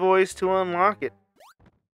my voice to unlock it.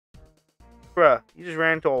 Bruh, you just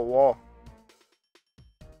ran into a wall.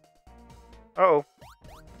 Uh-oh.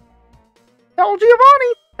 El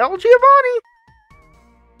Giovanni! El Giovanni!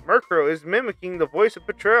 Murkrow is mimicking the voice of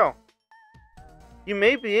Betrayal. You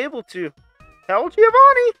may be able to. El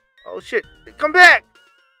Giovanni! Oh shit, come back!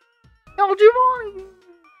 El Giovanni!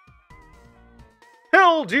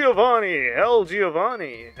 El Giovanni! El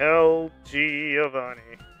Giovanni! El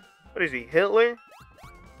Giovanni. What is he, Hitler?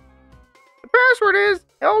 The password is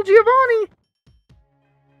El Giovanni!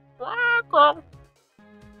 Murkrow!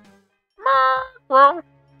 Murkrow!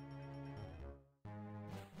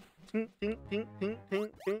 Tink, tink, tink, tink,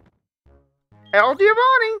 tink, tink. El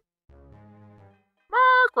Giovanni!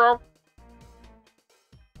 Murkrow!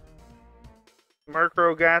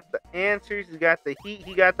 Murkrow got the answers, he got the heat,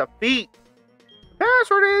 he got the feet. The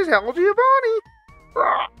password is El Giovanni!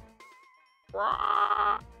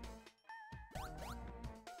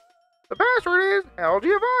 The password is El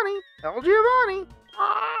Giovanni! El Giovanni!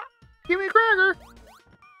 Give me a cracker!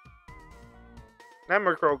 That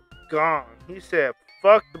Murkrow gone. He said,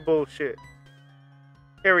 fuck the bullshit.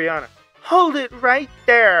 Ariana, hold it right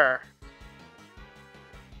there!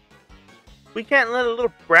 We can't let a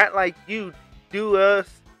little brat like you do as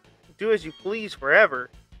you please forever.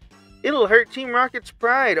 It'll hurt Team Rocket's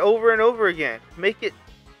pride over and over again, making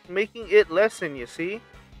it lessen, you see?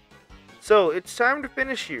 So, it's time to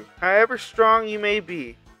finish you, however strong you may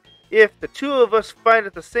be. If the two of us fight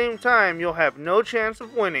at the same time, you'll have no chance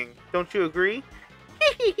of winning. Don't you agree?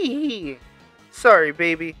 Hehehe. Sorry,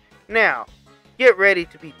 baby. Now, get ready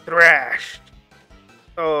to be thrashed.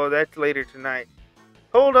 Oh, that's later tonight.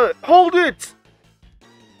 Hold it!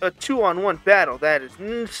 A 2-on-1 battle, that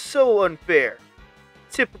is so unfair.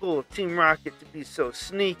 Typical of Team Rocket to be so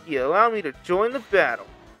sneaky. Allow me to join the battle.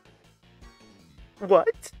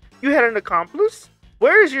 What? You had an accomplice?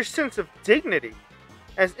 Where is your sense of dignity?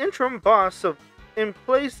 As interim boss in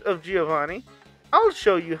place of Giovanni, I'll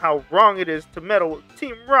show you how wrong it is to meddle with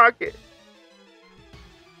Team Rocket.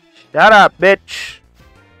 Shut up, bitch.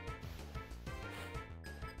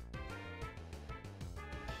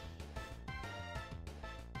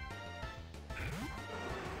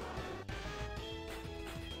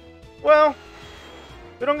 Well,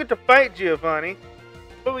 we don't get to fight Giovanni,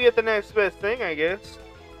 but we get the next best thing, I guess.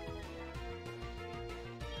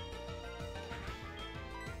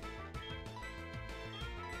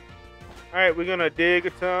 Alright, we're gonna dig a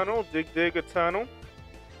tunnel, dig a tunnel.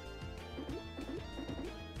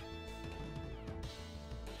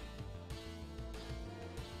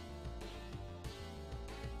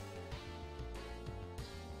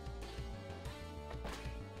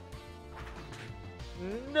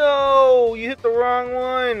 No, you hit the wrong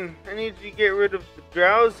one. I need you to get rid of the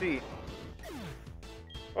drowsy.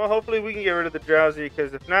 Well, hopefully we can get rid of the drowsy,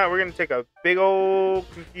 because if not, we're going to take a big old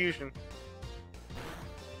confusion.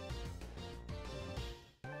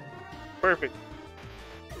 Perfect.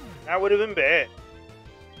 That would have been bad.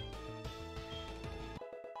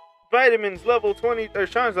 Vitamins level 20, or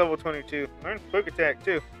Sean's level 22. Learn quick attack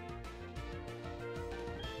too.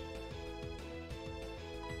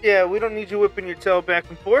 Yeah, we don't need you whipping your tail back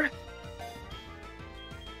and forth.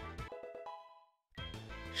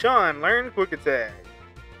 Sean, learn quick attack.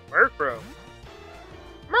 Murkrow.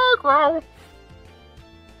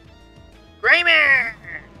 Kramer!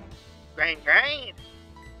 Grain.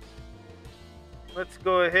 Let's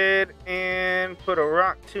go ahead and put a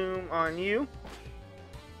rock tomb on you.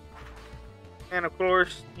 And of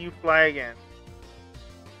course, you fly again.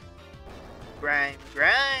 Kramer!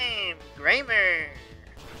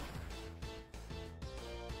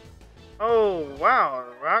 Oh, wow.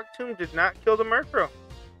 Rock Tomb did not kill the Murkrow.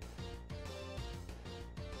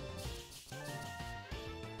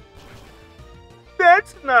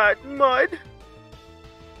 That's not mud.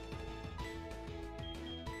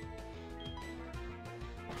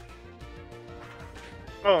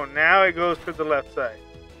 Oh, now it goes to the left side.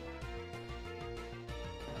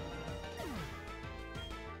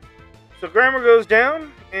 So Grammar goes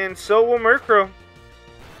down, and so will Murkrow.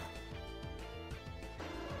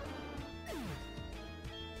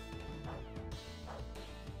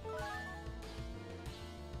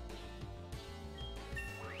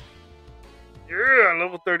 Yeah,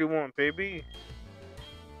 level 31, baby.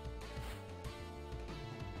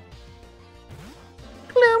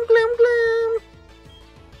 Gloom.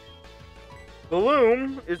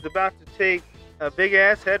 Gloom is about to take a big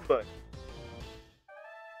ass headbutt.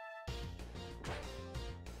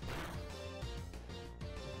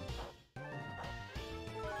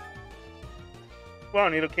 Wow,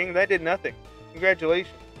 Needle King, that did nothing.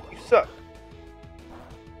 Congratulations. You suck.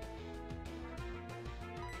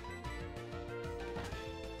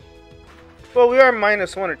 Well, we are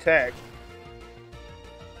 -1 attack.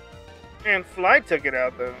 And Fly took it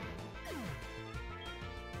out, though.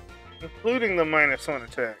 Including the -1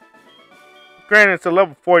 attack. Granted, it's a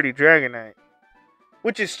level 40 Dragonite.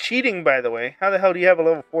 Which is cheating, by the way. How the hell do you have a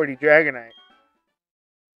level 40 Dragonite?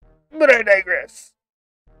 But I digress.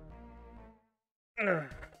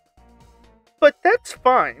 But that's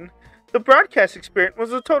fine. The broadcast experiment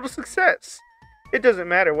was a total success. It doesn't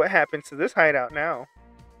matter what happens to this hideout now.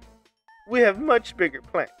 We have much bigger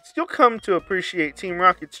plans. You'll come to appreciate Team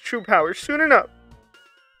Rocket's true power soon enough.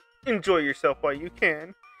 Enjoy yourself while you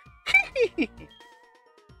can.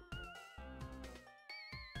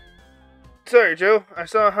 Sorry, Joe. I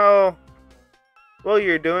saw how well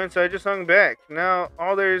you're doing, so I just hung back. Now,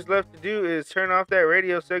 all there is left to do is turn off that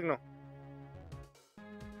radio signal.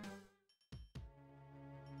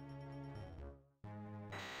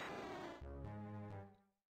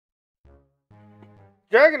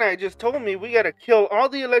 Dragonite just told me we gotta kill all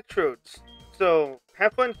the electrodes. So,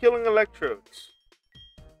 have fun killing electrodes.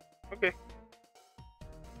 Okay.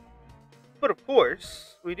 But of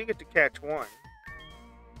course, we do get to catch one.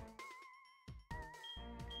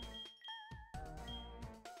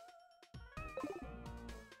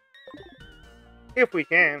 If we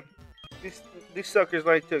can. These these suckers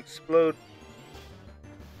like to explode.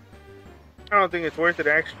 I don't think it's worth it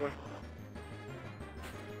actually.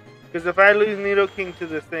 Because if I lose Nido King to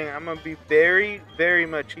this thing, I'm gonna be very, very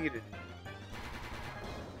much heated.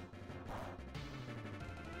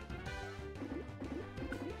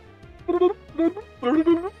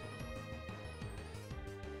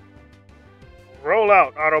 Roll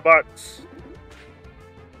out, Autobots.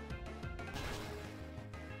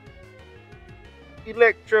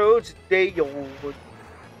 Electrodes, they over.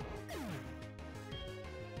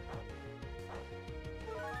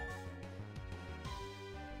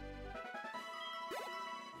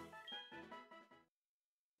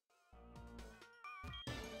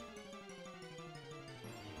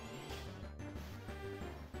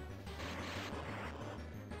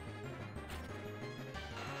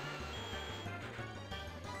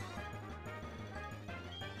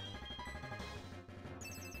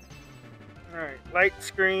 Alright, light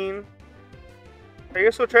screen. I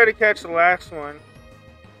guess we'll try to catch the last one.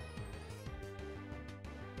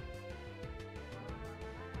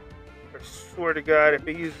 I swear to God, if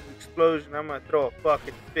it uses explosion, I'm gonna throw a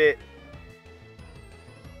fucking fit.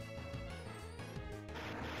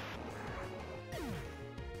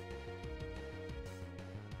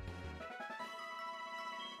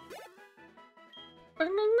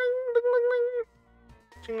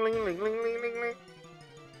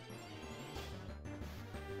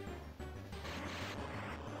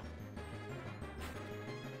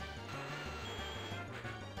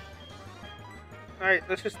 Alright,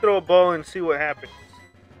 let's just throw a ball and see what happens.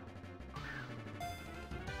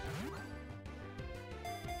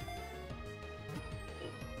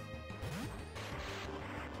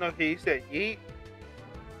 Okay, he said yeet.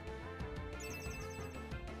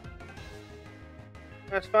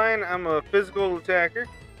 That's fine, I'm a physical attacker.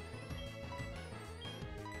 Let's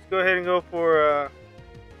go ahead and go for a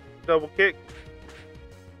double kick.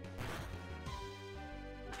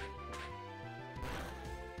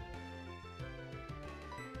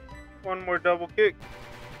 One more double kick.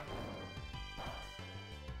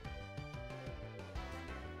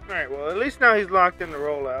 Alright, well at least now he's locked in the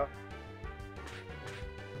rollout.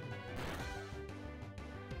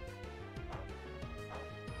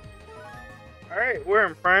 Alright, we're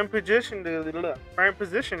in prime position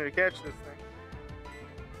to catch this thing.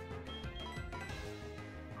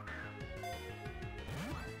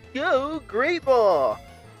 Yo, great ball!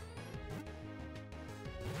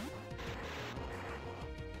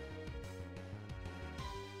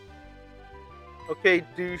 Okay,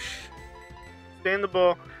 douche. Stay in the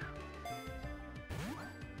ball.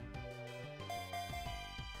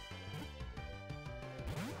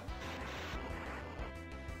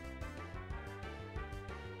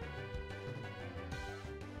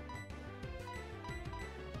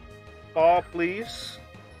 Ball, please.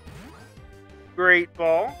 Great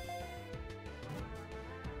ball.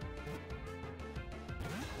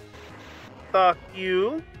 Fuck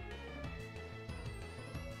you.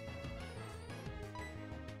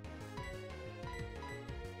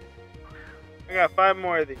 I got 5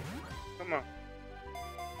 more of these. Come on.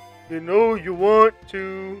 You know you want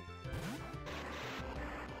to.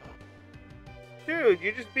 Dude,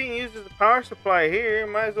 you're just being used as a power supply here.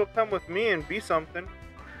 Might as well come with me and be something.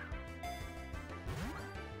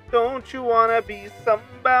 Don't you wanna be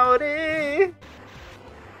somebody?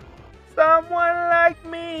 Someone like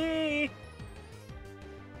me.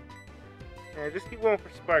 Yeah, just keep going for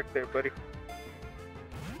spark there, buddy.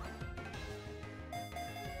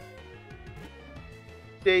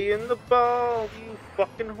 Stay in the ball, you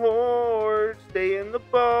fucking whore. Stay in the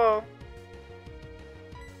ball.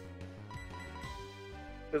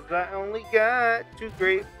 'Cause I only got 2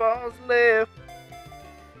 great balls left.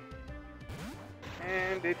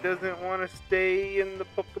 And it doesn't want to stay in the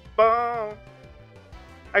Pokeball.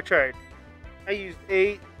 I tried. I used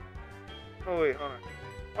 8. Oh wait, hold on.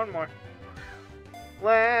 One more.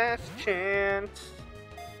 Last chance.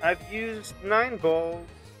 I've used 9 balls.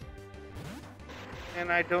 And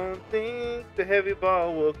I don't think the heavy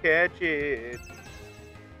ball will catch it.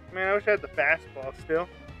 Man, I wish I had the fastball still.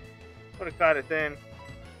 Would have caught it then.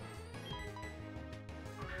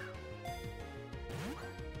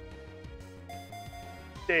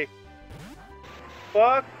 Stay.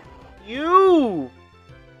 Fuck you!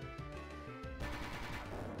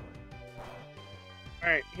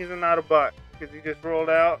 Alright, he's an Autobot because he just rolled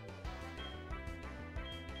out.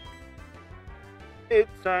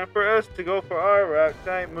 It's time for us to go for our rock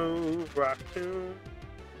type move. Rock Tomb.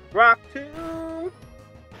 Rock Tomb.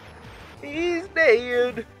 He's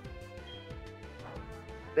dead.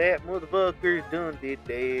 That motherfucker's done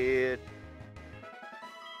dead.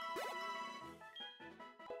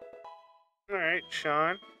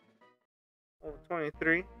 Sean. Level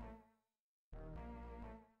 23.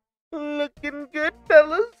 Looking good,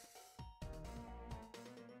 fellas.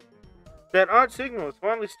 That odd signal has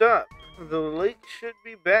finally stopped. The lake should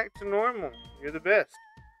be back to normal. You're the best.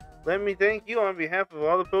 Let me thank you on behalf of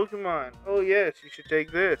all the Pokemon. Oh yes, you should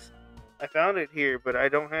take this. I found it here, but I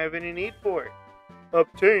don't have any need for it.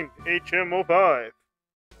 Obtained HM05.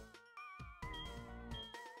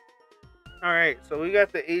 Alright, so we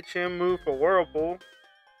got the HM move for Whirlpool.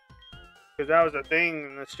 Because that was a thing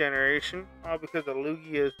in this generation. All because of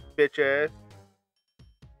Lugia's bitch ass.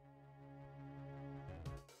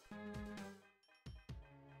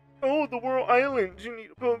 Oh, the World Islands. You need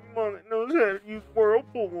a Pokemon that knows how to use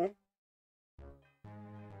Whirlpool.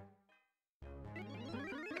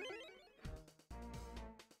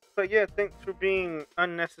 But yeah, thanks for being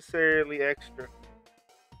unnecessarily extra.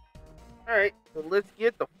 Alright, so let's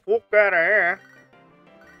get the fuck out of here.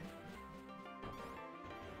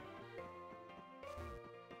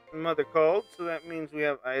 Mother called, so that means we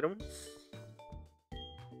have items.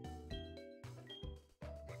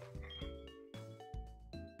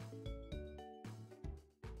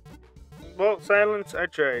 Well, silence, I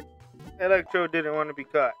tried. Electro didn't want to be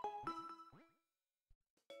caught.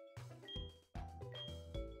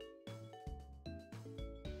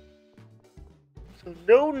 So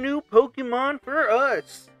no new Pokemon for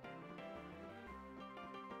us.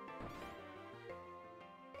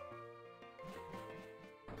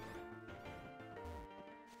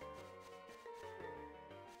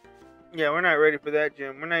 Yeah, we're not ready for that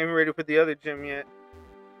gym. We're not even ready for the other gym yet.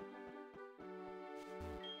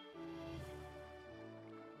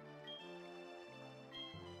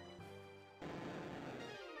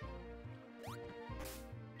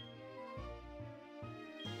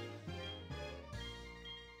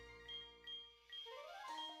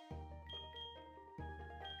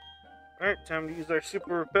 Alright, time to use our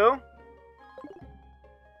Super Repel.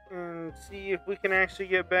 And see if we can actually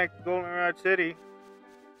get back to Goldenrod City.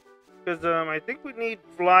 Because I think we need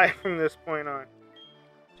Fly from this point on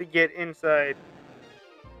to get inside.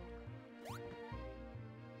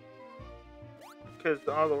 Because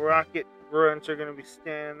all the rocket grunts are going to be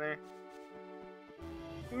standing there.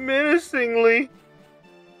 Menacingly.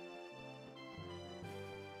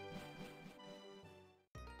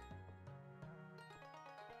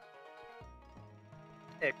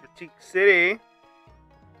 Ecruteak City.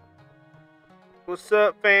 What's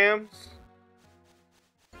up, fams?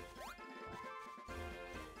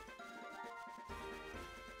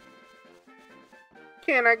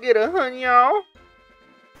 Can I get a hun, y'all?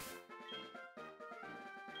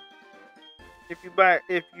 If you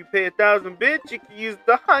pay 1,000 bits, you can use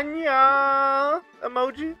the hun, y'all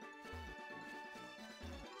emoji.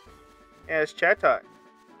 As Chatot.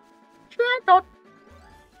 Chatot.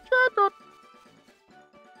 Chatot.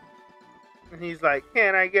 And he's like,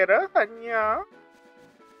 can I get a hun, y'all?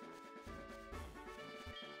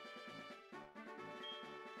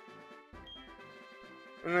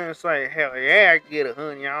 And then it's like, hell yeah, I can get a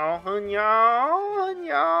hun, y'all. Hun, y'all. Hun,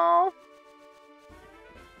 y'all.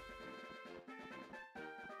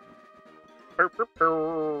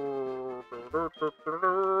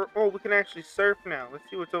 Oh, we can actually surf now. Let's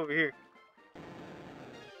see what's over here.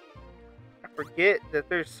 I forget that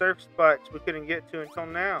there's surf spots we couldn't get to until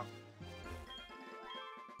now.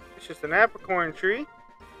 It's just an apricorn tree.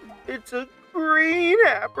 It's a green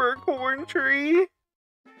apricorn tree.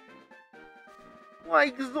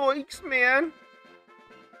 Like zoinks, man.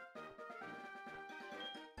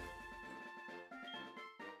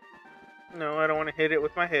 No, I don't want to hit it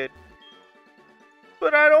with my head.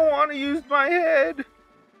 But I don't want to use my head.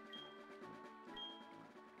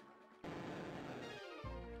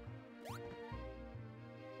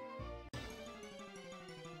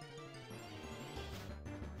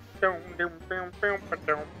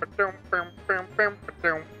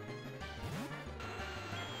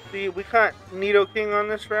 See, we caught Nidoking on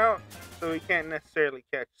this route, so we can't necessarily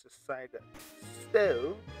catch the Psyduck.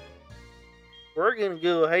 So, we're going to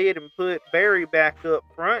go ahead and put Barry back up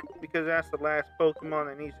front, because that's the last Pokemon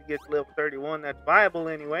that needs to get to level 31 that's viable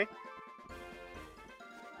anyway.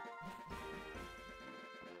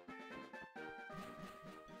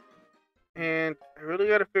 And I really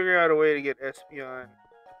got to figure out a way to get Espeon.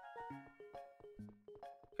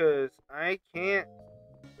 Because I can't...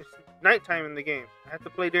 It's nighttime in the game. I have to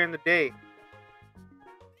play during the day.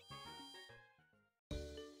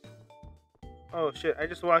 Oh shit, I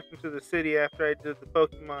just walked into the city after I did the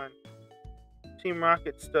Pokemon Team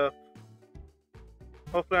Rocket stuff.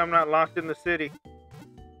 Hopefully I'm not locked in the city.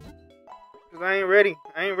 Because I ain't ready.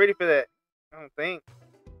 I ain't ready for that. I don't think.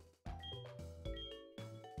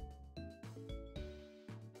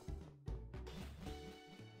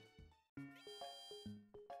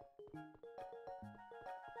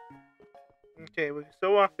 Okay, we can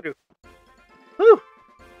still walk through. Whew!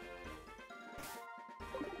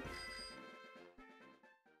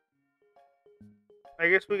 I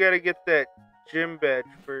guess we gotta get that gym badge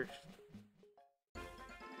first.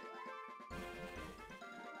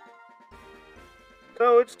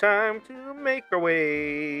 So it's time to make our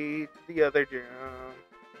way to the other gym.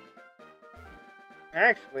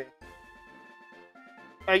 Actually,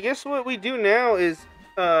 I guess what we do now is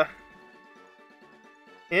uh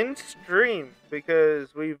in stream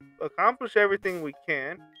because we've accomplished everything we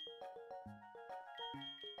can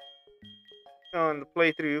on the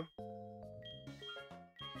playthrough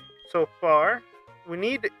so far. We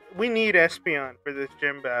need Espeon for this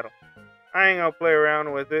gym battle. I ain't gonna play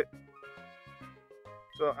around with it.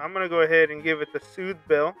 So I'm gonna go ahead and give it the Soothe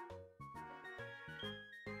Bell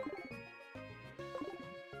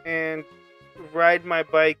and ride my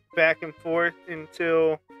bike back and forth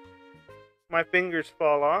until my fingers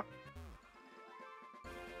fall off.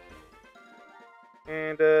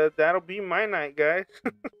 And that'll be my night, guys.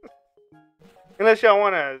 Unless y'all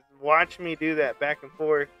want to watch me do that back and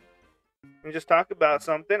forth and just talk about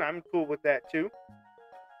something, I'm cool with that too.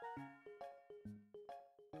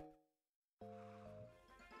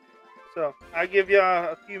 So I'll give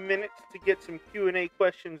y'all a few minutes to get some Q&A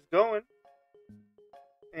questions going.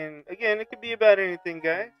 And again, it could be about anything,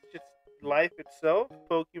 guys. Just life itself,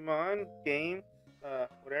 Pokemon, games,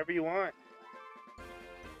 whatever you want.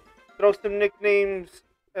 Throw some nicknames,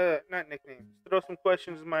 not nicknames. Throw some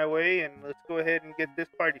questions my way, and let's go ahead and get this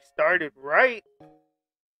party started right.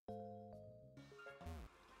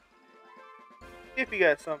 If you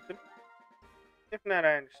got something. If not,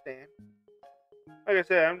 I understand. Like I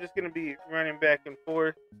said, I'm just gonna be running back and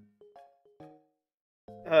forth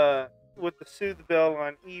with the Soothe Bell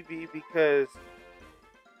on Eevee because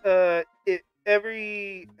it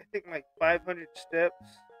every I think like 500 steps.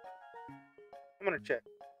 I'm gonna check.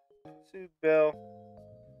 Soothe Bell.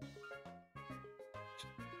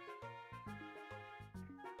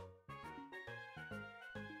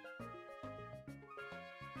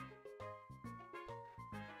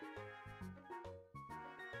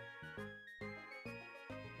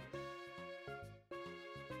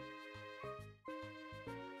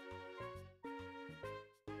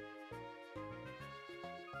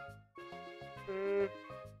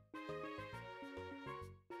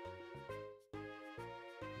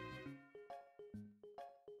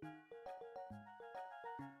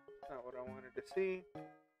 Not what I wanted to see.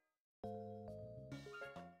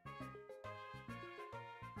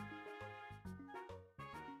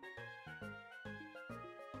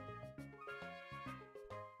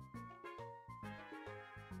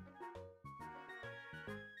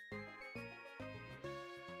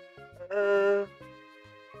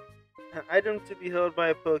 An item to be held by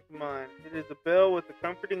a Pokemon. It is a bell with a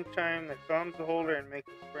comforting chime that calms the holder and makes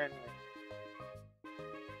it friendly.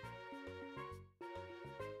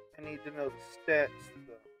 I need to know the stats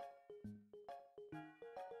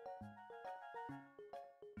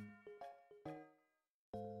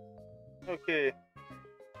though. Okay.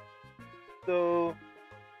 So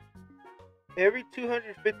every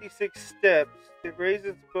 256 steps, it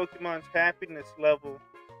raises Pokemon's happiness level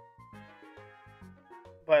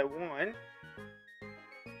by 1.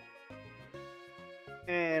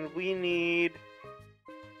 And we need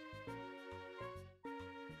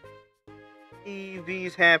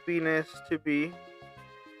Eevee's happiness to be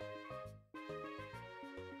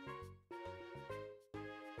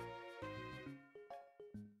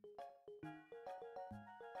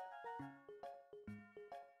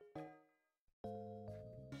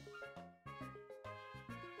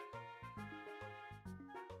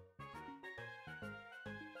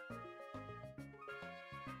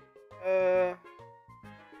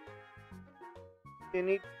it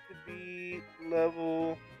needs to be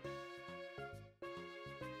level.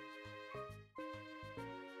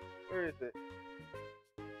 Where is it?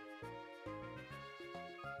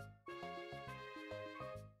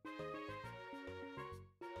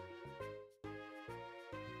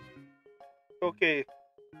 Okay.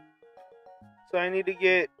 So I need to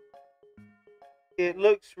get. It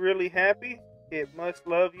looks really happy. It must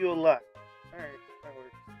love you a lot. Alright, that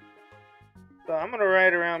works. So I'm gonna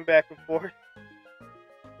ride around back and forth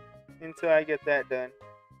until I get that done.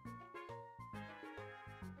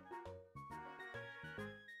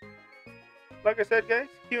 Like I said, guys,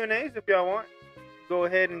 Q&As if y'all want. Go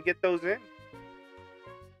ahead and get those in.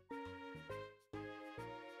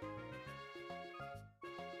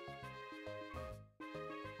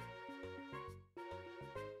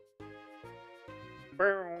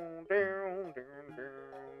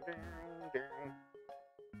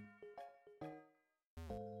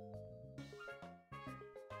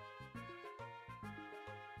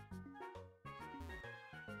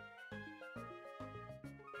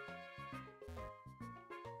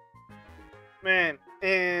 man.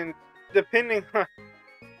 And depending on,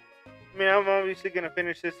 I mean, I'm obviously gonna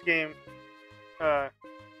finish this game uh,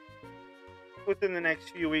 within the next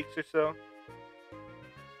few weeks or so.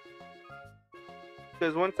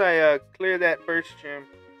 Because once I clear that first gym,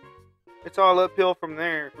 it's all uphill from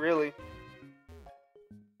there, really.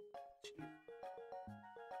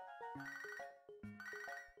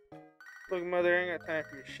 Look, mother, I ain't got time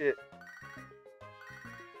for your shit.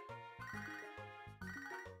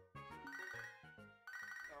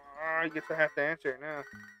 I guess I have to answer it now.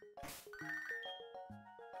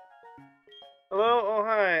 Hello? Oh,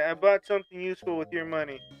 hi. I bought something useful with your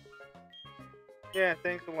money. Yeah,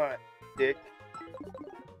 thanks a lot, dick.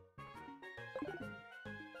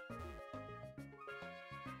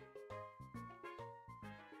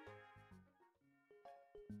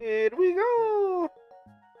 Here we go!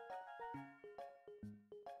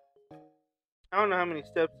 I don't know how many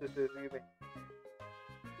steps this is either.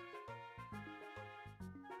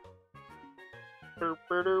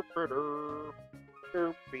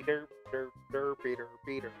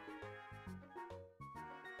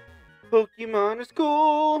 Pokemon is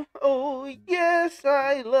cool. Oh, yes,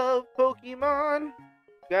 I love Pokemon.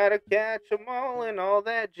 Gotta catch 'em all and all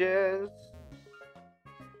that jazz.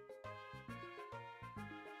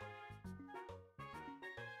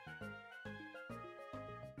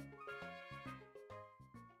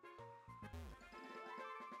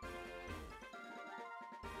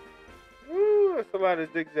 Woo, that's a lot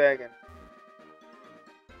of zigzagging.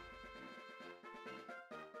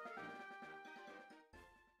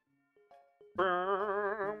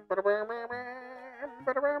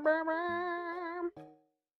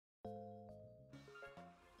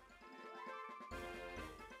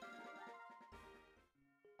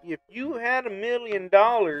 If you had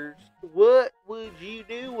 $1,000,000, what would you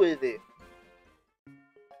do with it?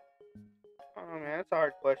 Oh man, that's a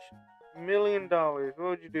hard question. $1,000,000, what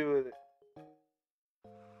would you do with it?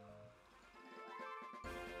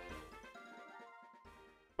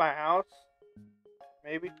 Buy a house?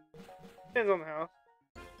 Maybe. Depends on the house.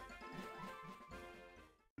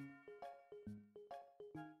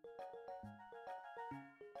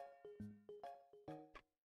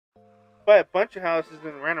 Buy a bunch of houses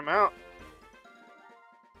and rent them out.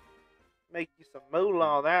 Make you some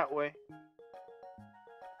moolah that way.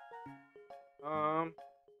 I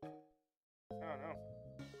don't know.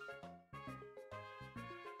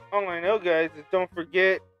 All I know, guys, is don't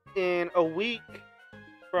forget, in a week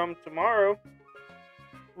from tomorrow,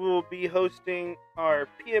 we will be hosting our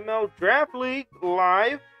PML Draft League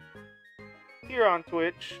live here on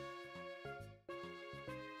Twitch.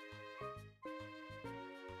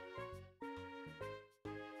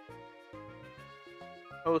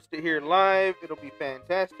 Host it here live. It'll be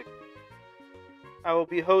fantastic. I will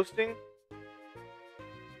be hosting.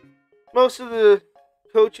 Most of the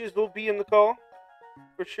coaches will be in the call.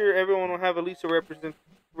 For sure, everyone will have at least a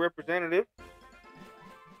representative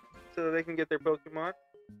so they can get their Pokemon.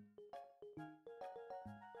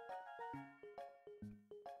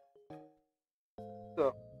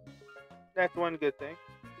 So, that's one good thing.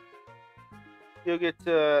 You'll get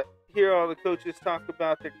to hear all the coaches talk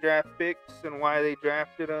about their draft picks and why they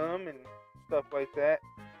drafted them and stuff like that.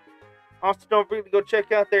 Also, don't forget to go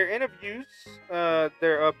check out their interviews.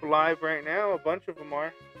 They're up live right now. A bunch of them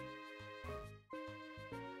are.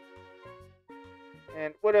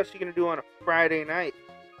 And what else are you going to do on a Friday night?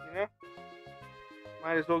 You know?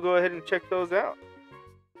 Might as well go ahead and check those out.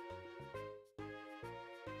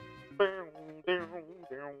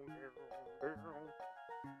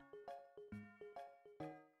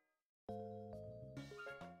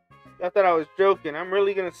 I thought I was joking. I'm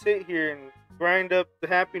really going to sit here and grind up the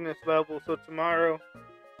happiness level so tomorrow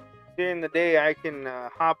during the day I can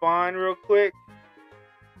hop on real quick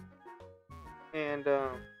and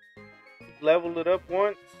level it up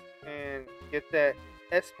once and get that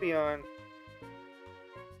Espeon.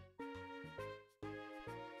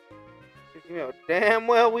 You know damn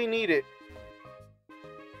well we need it.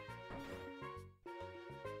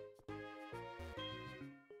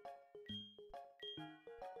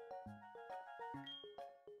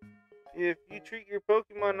 If you treat your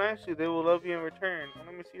Pokemon nicely, they will love you in return. Oh,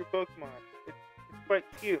 let me see your Pokemon. It's quite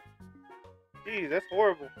cute. Geez, that's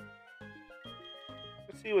horrible.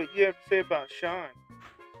 Let's see what you have to say about Sean.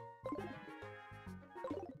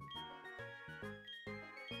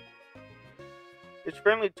 It's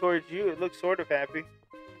friendly towards you. It looks sort of happy.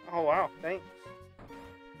 Oh, wow. Thanks.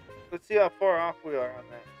 Let's see how far off we are on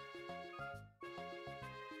that.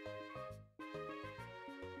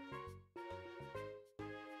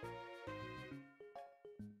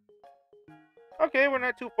 Okay, we're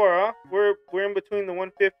not too far off. We're in between the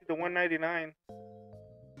 150 to 199.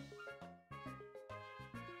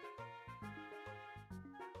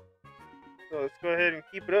 So let's go ahead and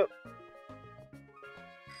keep it up.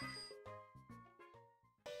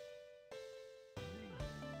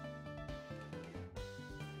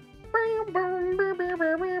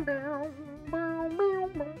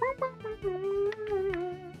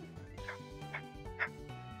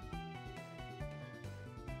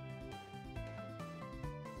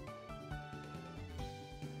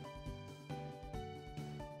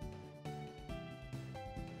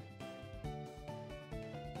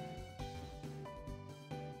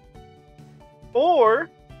 Or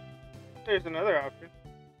there's another option.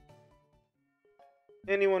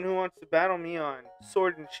 Anyone who wants to battle me on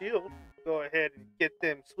Sword and Shield, go ahead and get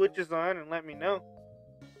them switches on and let me know.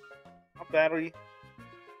 I'll battle you.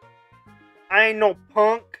 I ain't no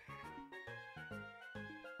punk.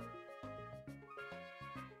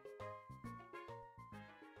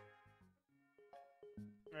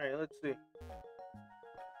 Alright, let's see.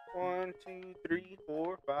 1, 2, 3,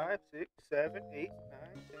 4, 5, 6, 7, 8, 9,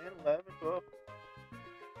 10, 11, 12,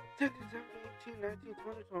 17, 18, 19,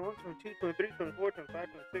 20, 21, 22, 23, 24,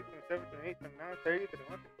 25, 26, 27, 28, 29, 30,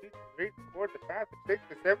 31, 32, 33, 34, 35, 36,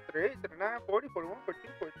 37, 38, 39, 40, 41,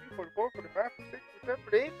 42, 43, 44, 45, 46, 47,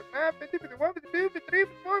 48, 49, 50, 51, 52, 53,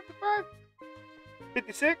 54, 55,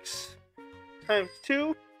 56 times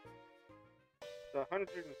 2 is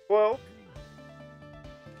 112.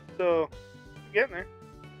 So, you're getting there.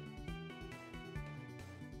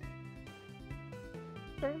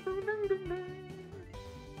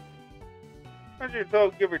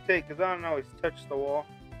 112, give or take, because I don't always touch the wall.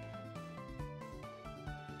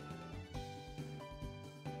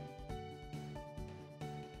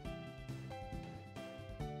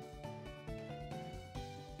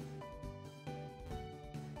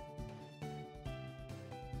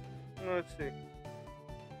 Let's see.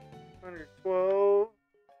 112.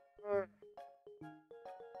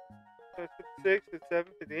 56,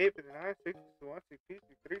 57, 58, 59, 60, 61, 62,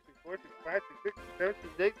 63, 64, 65, 66, 67,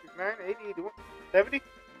 68, 69, 80, 81, 70.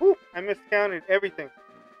 Woo! I miscounted everything.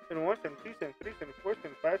 71, 72, 73, 74,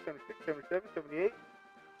 75, 76, 77, 78,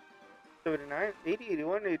 79, 80,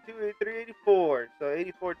 81, 82, 83, 84. So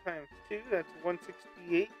 84 times 2, that's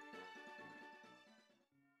 168.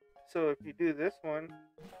 So if you do this one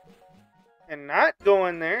and not go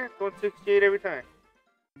in there, it's 168 every time.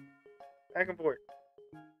 Back and forth.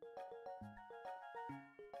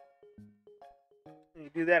 You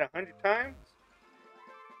do that 100 times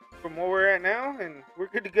from where we're at now, and we're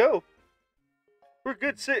good to go. We're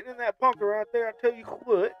good sitting in that bunker out there, I'll tell you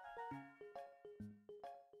what.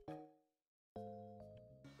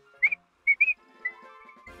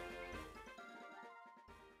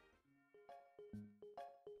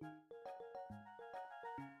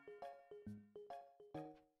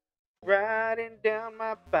 Riding down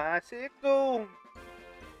my bicycle,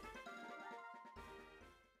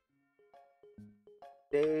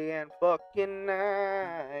 day and fucking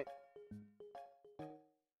night.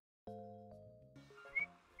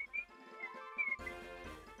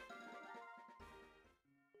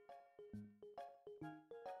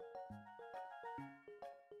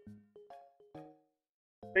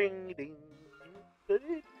 Ding ding.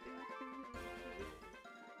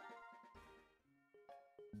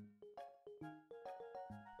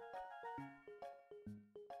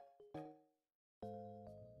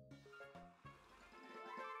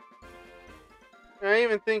 I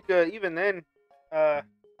even think, even then,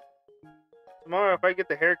 tomorrow if I get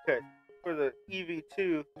the haircut for the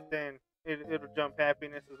EV2, then it'll jump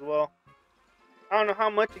happiness as well. I don't know how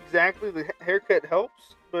much exactly the haircut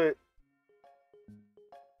helps, but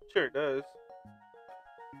sure it does.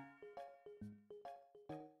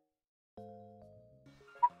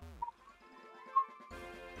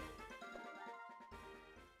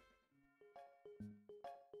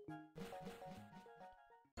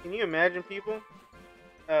 Can you imagine, people,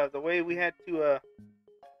 the way we had to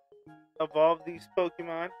evolve these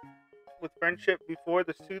Pokemon with friendship before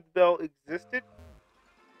the Soothe Bell existed?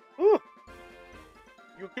 Whew.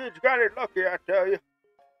 You kids got it lucky, I tell you.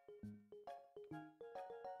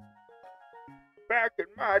 Back in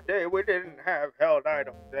my day, we didn't have held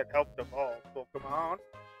items that helped evolve Pokemon.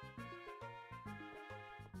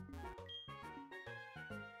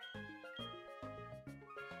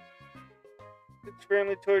 It's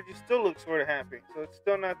friendly towards you, still looks sort of happy, so it's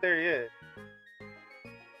still not there yet.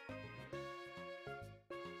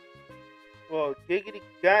 Well, giggity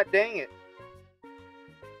god dang it.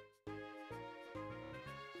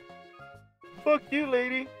 Fuck you,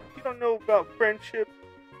 lady. You don't know about friendship.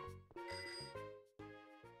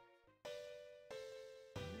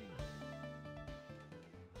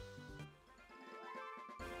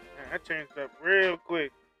 That changed up real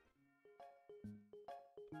quick.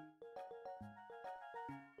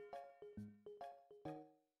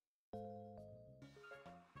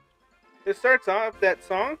 It starts off, that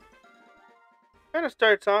song kind of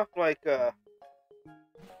starts off like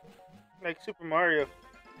Super Mario.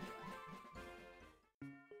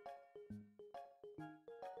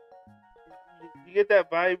 You get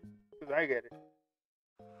that vibe? Because I get it.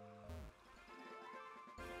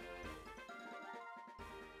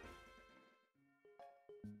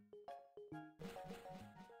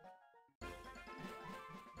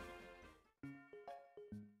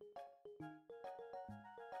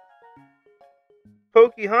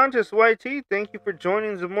 Pokehontas YT, thank you for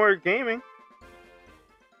joining Zamora Gaming.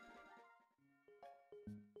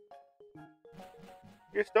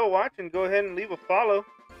 If you're still watching, go ahead and leave a follow.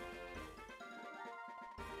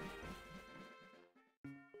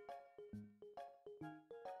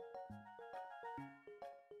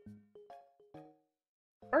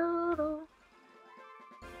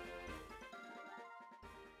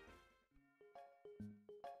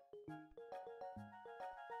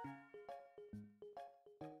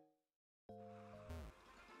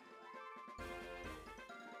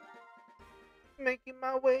 Making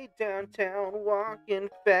my way downtown, walking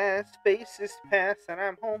fast, faces pass, and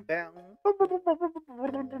I'm homebound.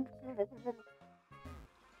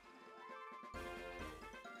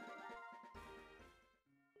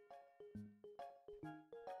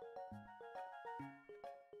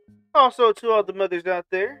 Also, to all the mothers out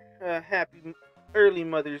there, happy early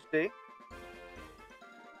Mother's Day.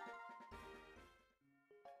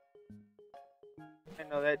 I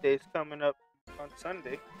know that day's coming up on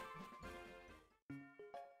Sunday.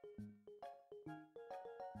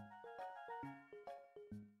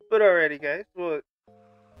 But alrighty, guys. Well,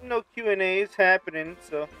 no Q&As happening,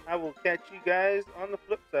 so I will catch you guys on the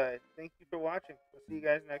flip side. Thank you for watching. I'll see you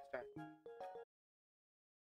guys next time.